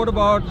 And what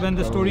about when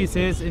the story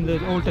says in the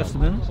Old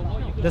Testament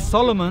that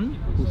Solomon,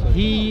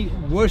 he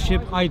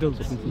worshipped idols?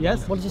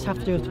 Yes? What does this have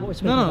to do with what we're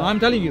speaking No, about? I'm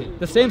telling you,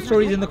 the same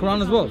story is in the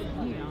Quran as well.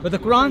 But the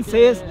Quran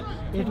says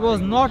it was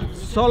not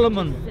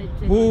Solomon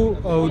who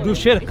do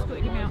shirk,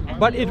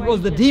 but it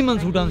was the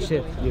demons who done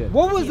shirk.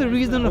 What was the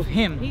reason of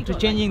him to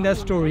changing that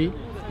story,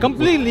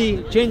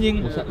 completely changing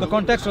the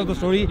context of the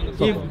story?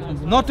 If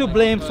not to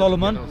blame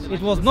Solomon,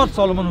 it was not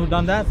Solomon who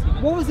done that.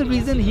 What was the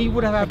reason he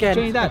would have to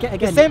change that?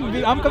 The same,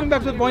 I'm coming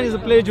back to the point, is the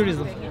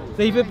plagiarism.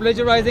 So if you're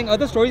plagiarizing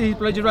other stories, he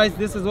plagiarized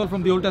this as well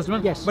from the Old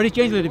Testament. Yes. But he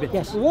changed a little bit.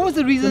 Yes. What was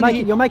the reason?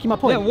 You're making my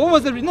point. Yeah. What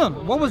was the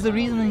What was the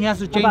reason he has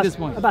to change this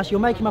point? Abbas, you're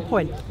making my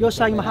point. You're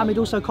saying Muhammad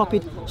also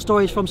copied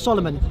stories from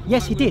Solomon.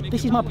 Yes, he did.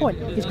 This is my point.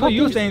 He's copying,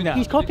 you're saying that.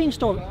 He's copying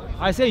stories.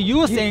 I say you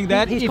were saying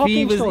that if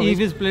he was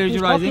plagiarizing.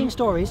 He's copying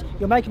stories.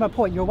 You're making my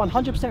point. You're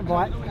 100%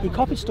 right. He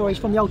copied stories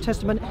from the Old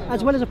Testament,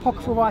 as well as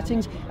apocryphal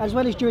writings, as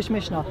well as Jewish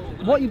Mishnah.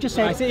 What you just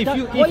said. I say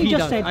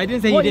I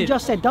didn't say what you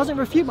just said doesn't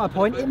refute my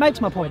point. It makes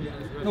my point.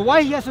 Now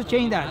why he has to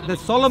change that? The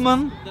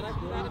Solomon,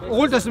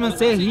 Old Testament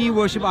say he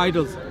worshipped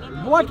idols.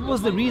 What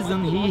was the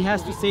reason he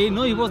has to say,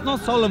 no, it was not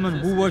Solomon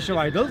who worshipped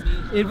idols,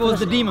 it was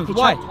the demons?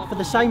 Why? For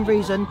the same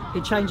reason he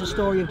changed the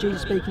story of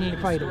Jesus speaking in the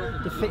cradle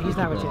to fit his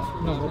narrative.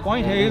 No, the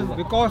point here is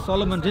because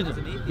Solomon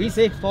didn't. He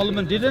says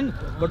Solomon didn't,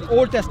 but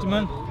Old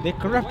Testament, they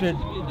corrupted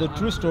the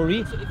true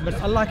story,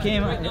 but Allah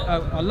came,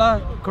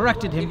 Allah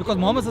corrected him because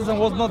Muhammad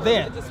was not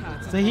there.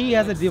 So he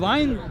has a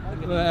divine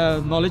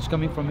knowledge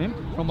coming from him,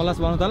 from Allah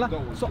subhanahu wa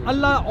ta'ala. So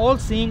Allah, all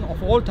seeing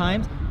of all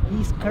times,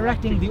 he's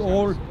correcting the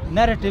old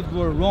narratives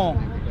were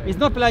wrong. He's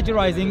not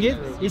plagiarizing it.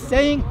 He's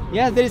saying,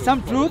 yes, there is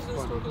some truth,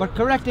 but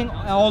correcting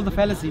all the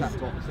fallacies.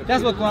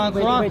 That's what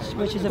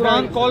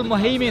Quran called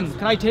Muhaymin,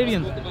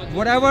 criterion.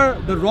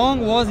 Whatever the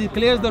wrong was, he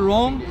clears the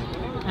wrong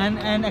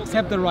and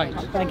accept the right.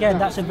 But again,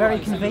 that's a very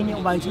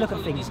convenient way to look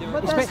at things.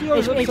 But that's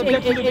your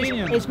subjective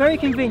opinion. It's very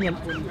convenient,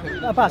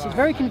 Abbas, it's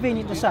very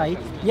convenient to say,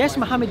 yes,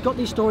 Muhammad got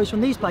these stories from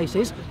these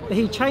places, but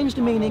he changed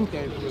the meaning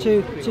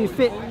to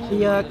fit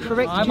the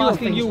correct I'm view of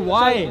asking things. you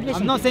why. So,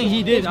 listen, I'm not saying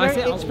he did. I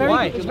said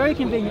why. It's very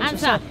convenient to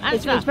say.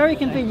 It's very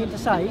convenient to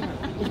say.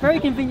 It's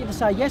very convenient to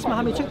say, yes,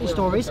 Muhammad took these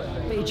stories,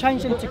 but he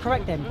changed them to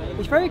correct them.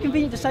 It's very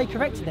convenient to say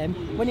corrected them,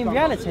 when in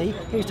reality,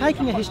 he was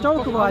taking a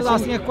historical writing,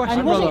 asking a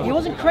question, and he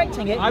wasn't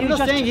correcting it. I'm not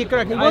saying he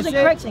corrected it. He wasn't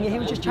correcting it, he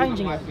was just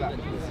changing it.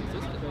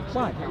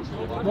 Why?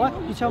 Why?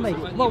 You tell me.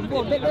 Well,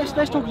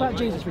 let's talk about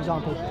Jesus, for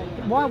example.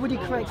 Why would he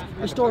correct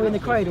the story in the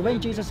cradle? When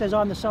Jesus says,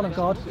 I'm the Son of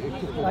God,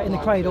 in the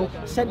cradle,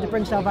 sent to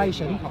bring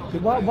salvation,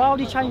 why would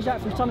he change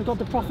that from Son of God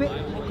to Prophet?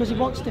 Because he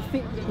wants that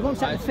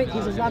to fit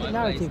his Islamic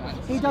narrative.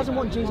 He doesn't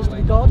want Jesus to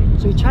be God,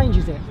 so he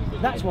changes it.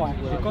 That's why.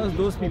 Because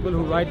those people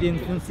who write the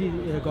infancy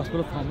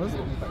Gospel of Thomas,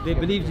 they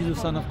believe Jesus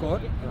is Son of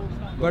God,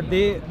 but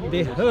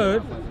they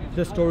heard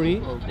the story,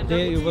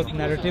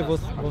 narrative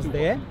was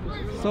there,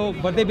 so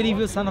but they believe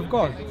he was Son of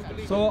God.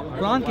 So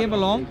Quran came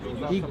along,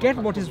 he get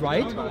what is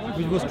right,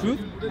 which was truth,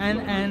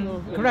 and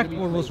correct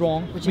what was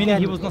wrong, meaning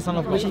he was not Son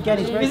of God.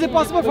 Is it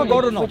possible for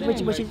God or not?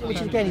 Which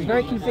again is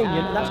very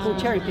convenient. That's called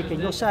cherry picking.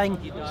 You're saying,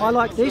 I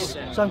like this,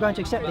 so I'm going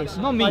to accept this.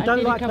 Not me. I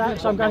don't like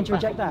that, so I'm going to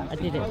reject that. I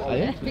did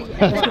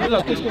it.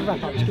 Let's give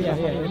wrap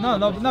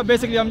up. No.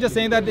 Basically, I'm just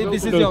saying that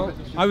this is your.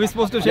 Are we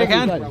supposed to shake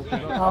hands?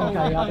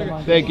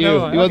 Okay. Thank you.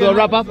 You want to do a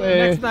wrap up?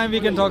 Next time we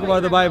can talk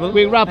about the Bible.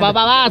 Quick wrap up,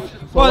 Abbas.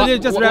 Well,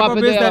 just wrap up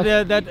is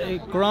that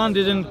Quran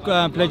didn't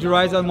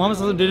plagiarize, or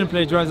Muhammad didn't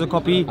plagiarize a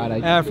copy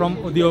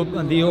from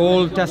the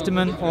Old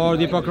Testament or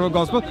the apocryphal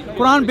Gospel.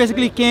 Quran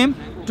basically came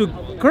to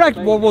correct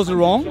what was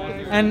wrong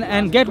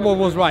and get what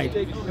was right.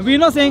 And we're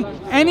not saying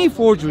any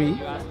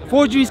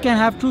forgeries can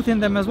have truth in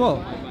them as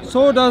well.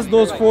 So does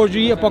those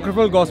forgery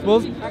apocryphal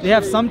Gospels. They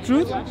have some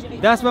truth.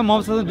 That's why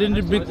Muhammad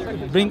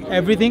didn't bring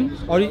everything,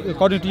 or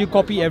according to you,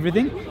 copy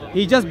everything.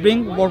 He just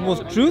bring what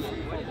was truth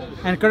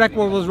and correct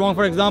what was wrong.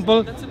 For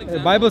example, the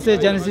Bible says,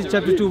 Genesis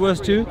chapter 2 verse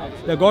 2,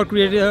 that God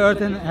created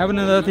earth and heaven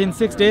and earth in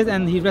 6 days,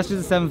 and he rested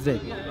the 7th day.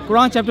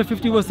 Quran chapter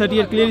 50 verse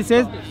 38 clearly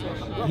says,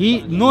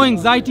 no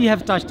anxiety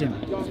has touched him.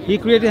 He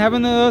created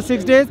heaven and earth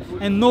 6 days,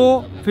 and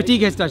no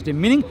fatigue has touched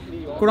him. Meaning,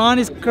 Quran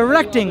is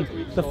correcting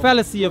the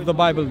fallacy of the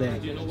Bible there.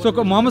 So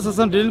Muhammad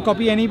didn't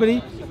copy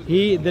anybody.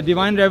 The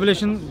divine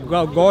revelation,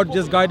 God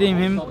just guided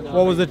him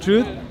what was the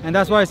truth, and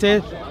that's why I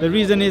say the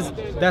reason is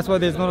that's why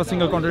there's not a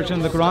single contradiction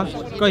in the Quran,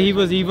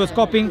 because he was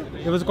copying.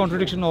 There was a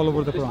contradiction all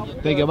over the Quran.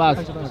 Thank you,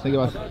 Abbas. Thank you,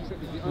 Abbas.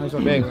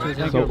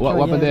 So what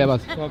happened there,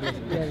 Abbas?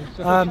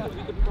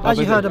 As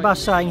you heard Abbas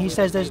saying, he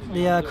says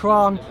the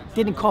Quran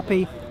didn't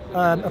copy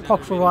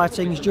apocryphal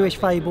writings, Jewish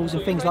fables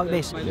and things like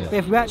this. But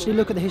if we actually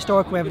look at the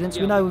historical evidence,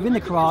 we know within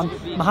the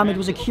Quran, Muhammad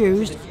was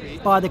accused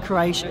by the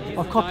Quraysh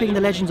of copying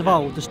the legends of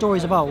old, the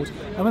stories of old.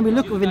 And when we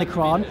look within the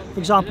Quran, for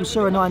example,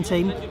 Surah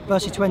 19,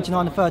 verses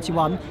 29 and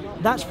 31,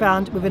 that's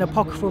found within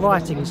apocryphal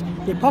writings.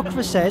 The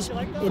Apocrypha says,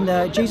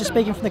 Jesus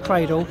speaking from the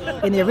cradle,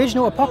 in the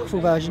original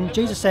apocryphal version,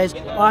 Jesus says,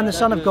 I am the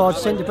Son of God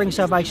sent to bring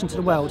salvation to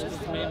the world.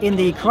 In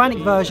the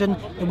Quranic version,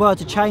 the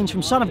words are changed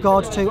from Son of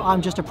God to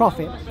I'm just a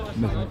prophet.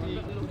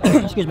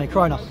 Excuse me,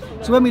 Corona.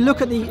 So when we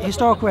look at the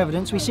historical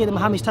evidence, we see that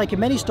Muhammad's taken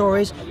many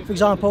stories. For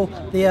example,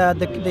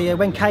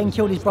 when Cain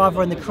killed his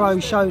brother and the crow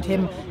showed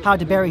him how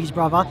to bury his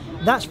brother,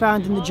 that's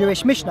found in the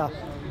Jewish Mishnah.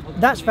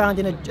 That's found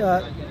in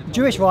a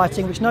Jewish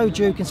writing which no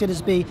Jew considers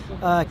to be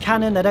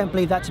canon. They don't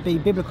believe that to be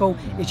biblical.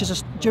 It's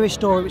just a Jewish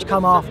story which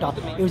come after.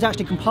 It was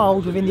actually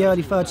compiled within the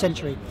early 3rd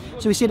century.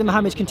 So we see that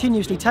Muhammad is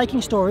continuously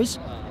taking stories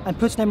and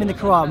putting them in the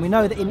Quran. We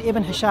know that in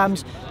Ibn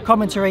Hisham's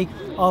commentary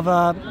of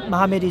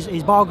Muhammad,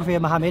 his biography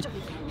of Muhammad,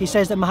 he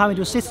says that Muhammad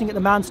was sitting at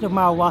the mountain of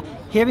Marwa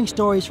hearing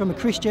stories from a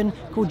Christian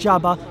called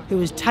Jabba who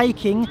was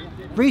taking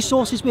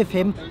resources with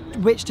him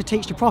which to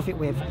teach the Prophet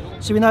with.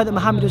 So we know that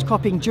Muhammad was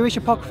copying Jewish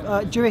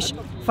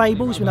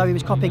fables. We know he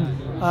was copying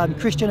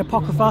Christian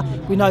apocrypha.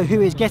 We know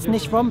who he's getting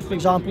this from, for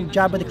example,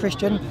 Jabba the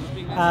Christian.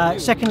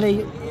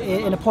 Secondly,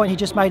 in a point he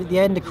just made at the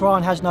end, the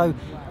Quran has no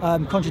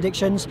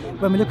contradictions.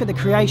 When we look at the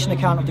creation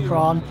account of the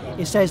Quran,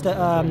 it says that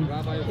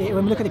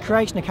when we look at the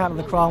creation account of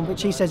the Quran,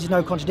 which he says is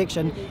no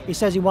contradiction, it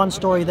says in one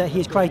story that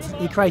he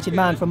created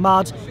man from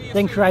mud,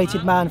 then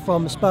created man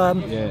from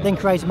sperm, then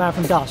created man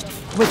from dust.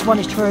 Which one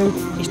is true?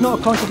 It's not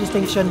a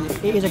contradistinction,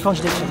 it is a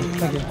contradiction.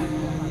 Thank you.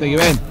 Thank you,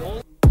 man.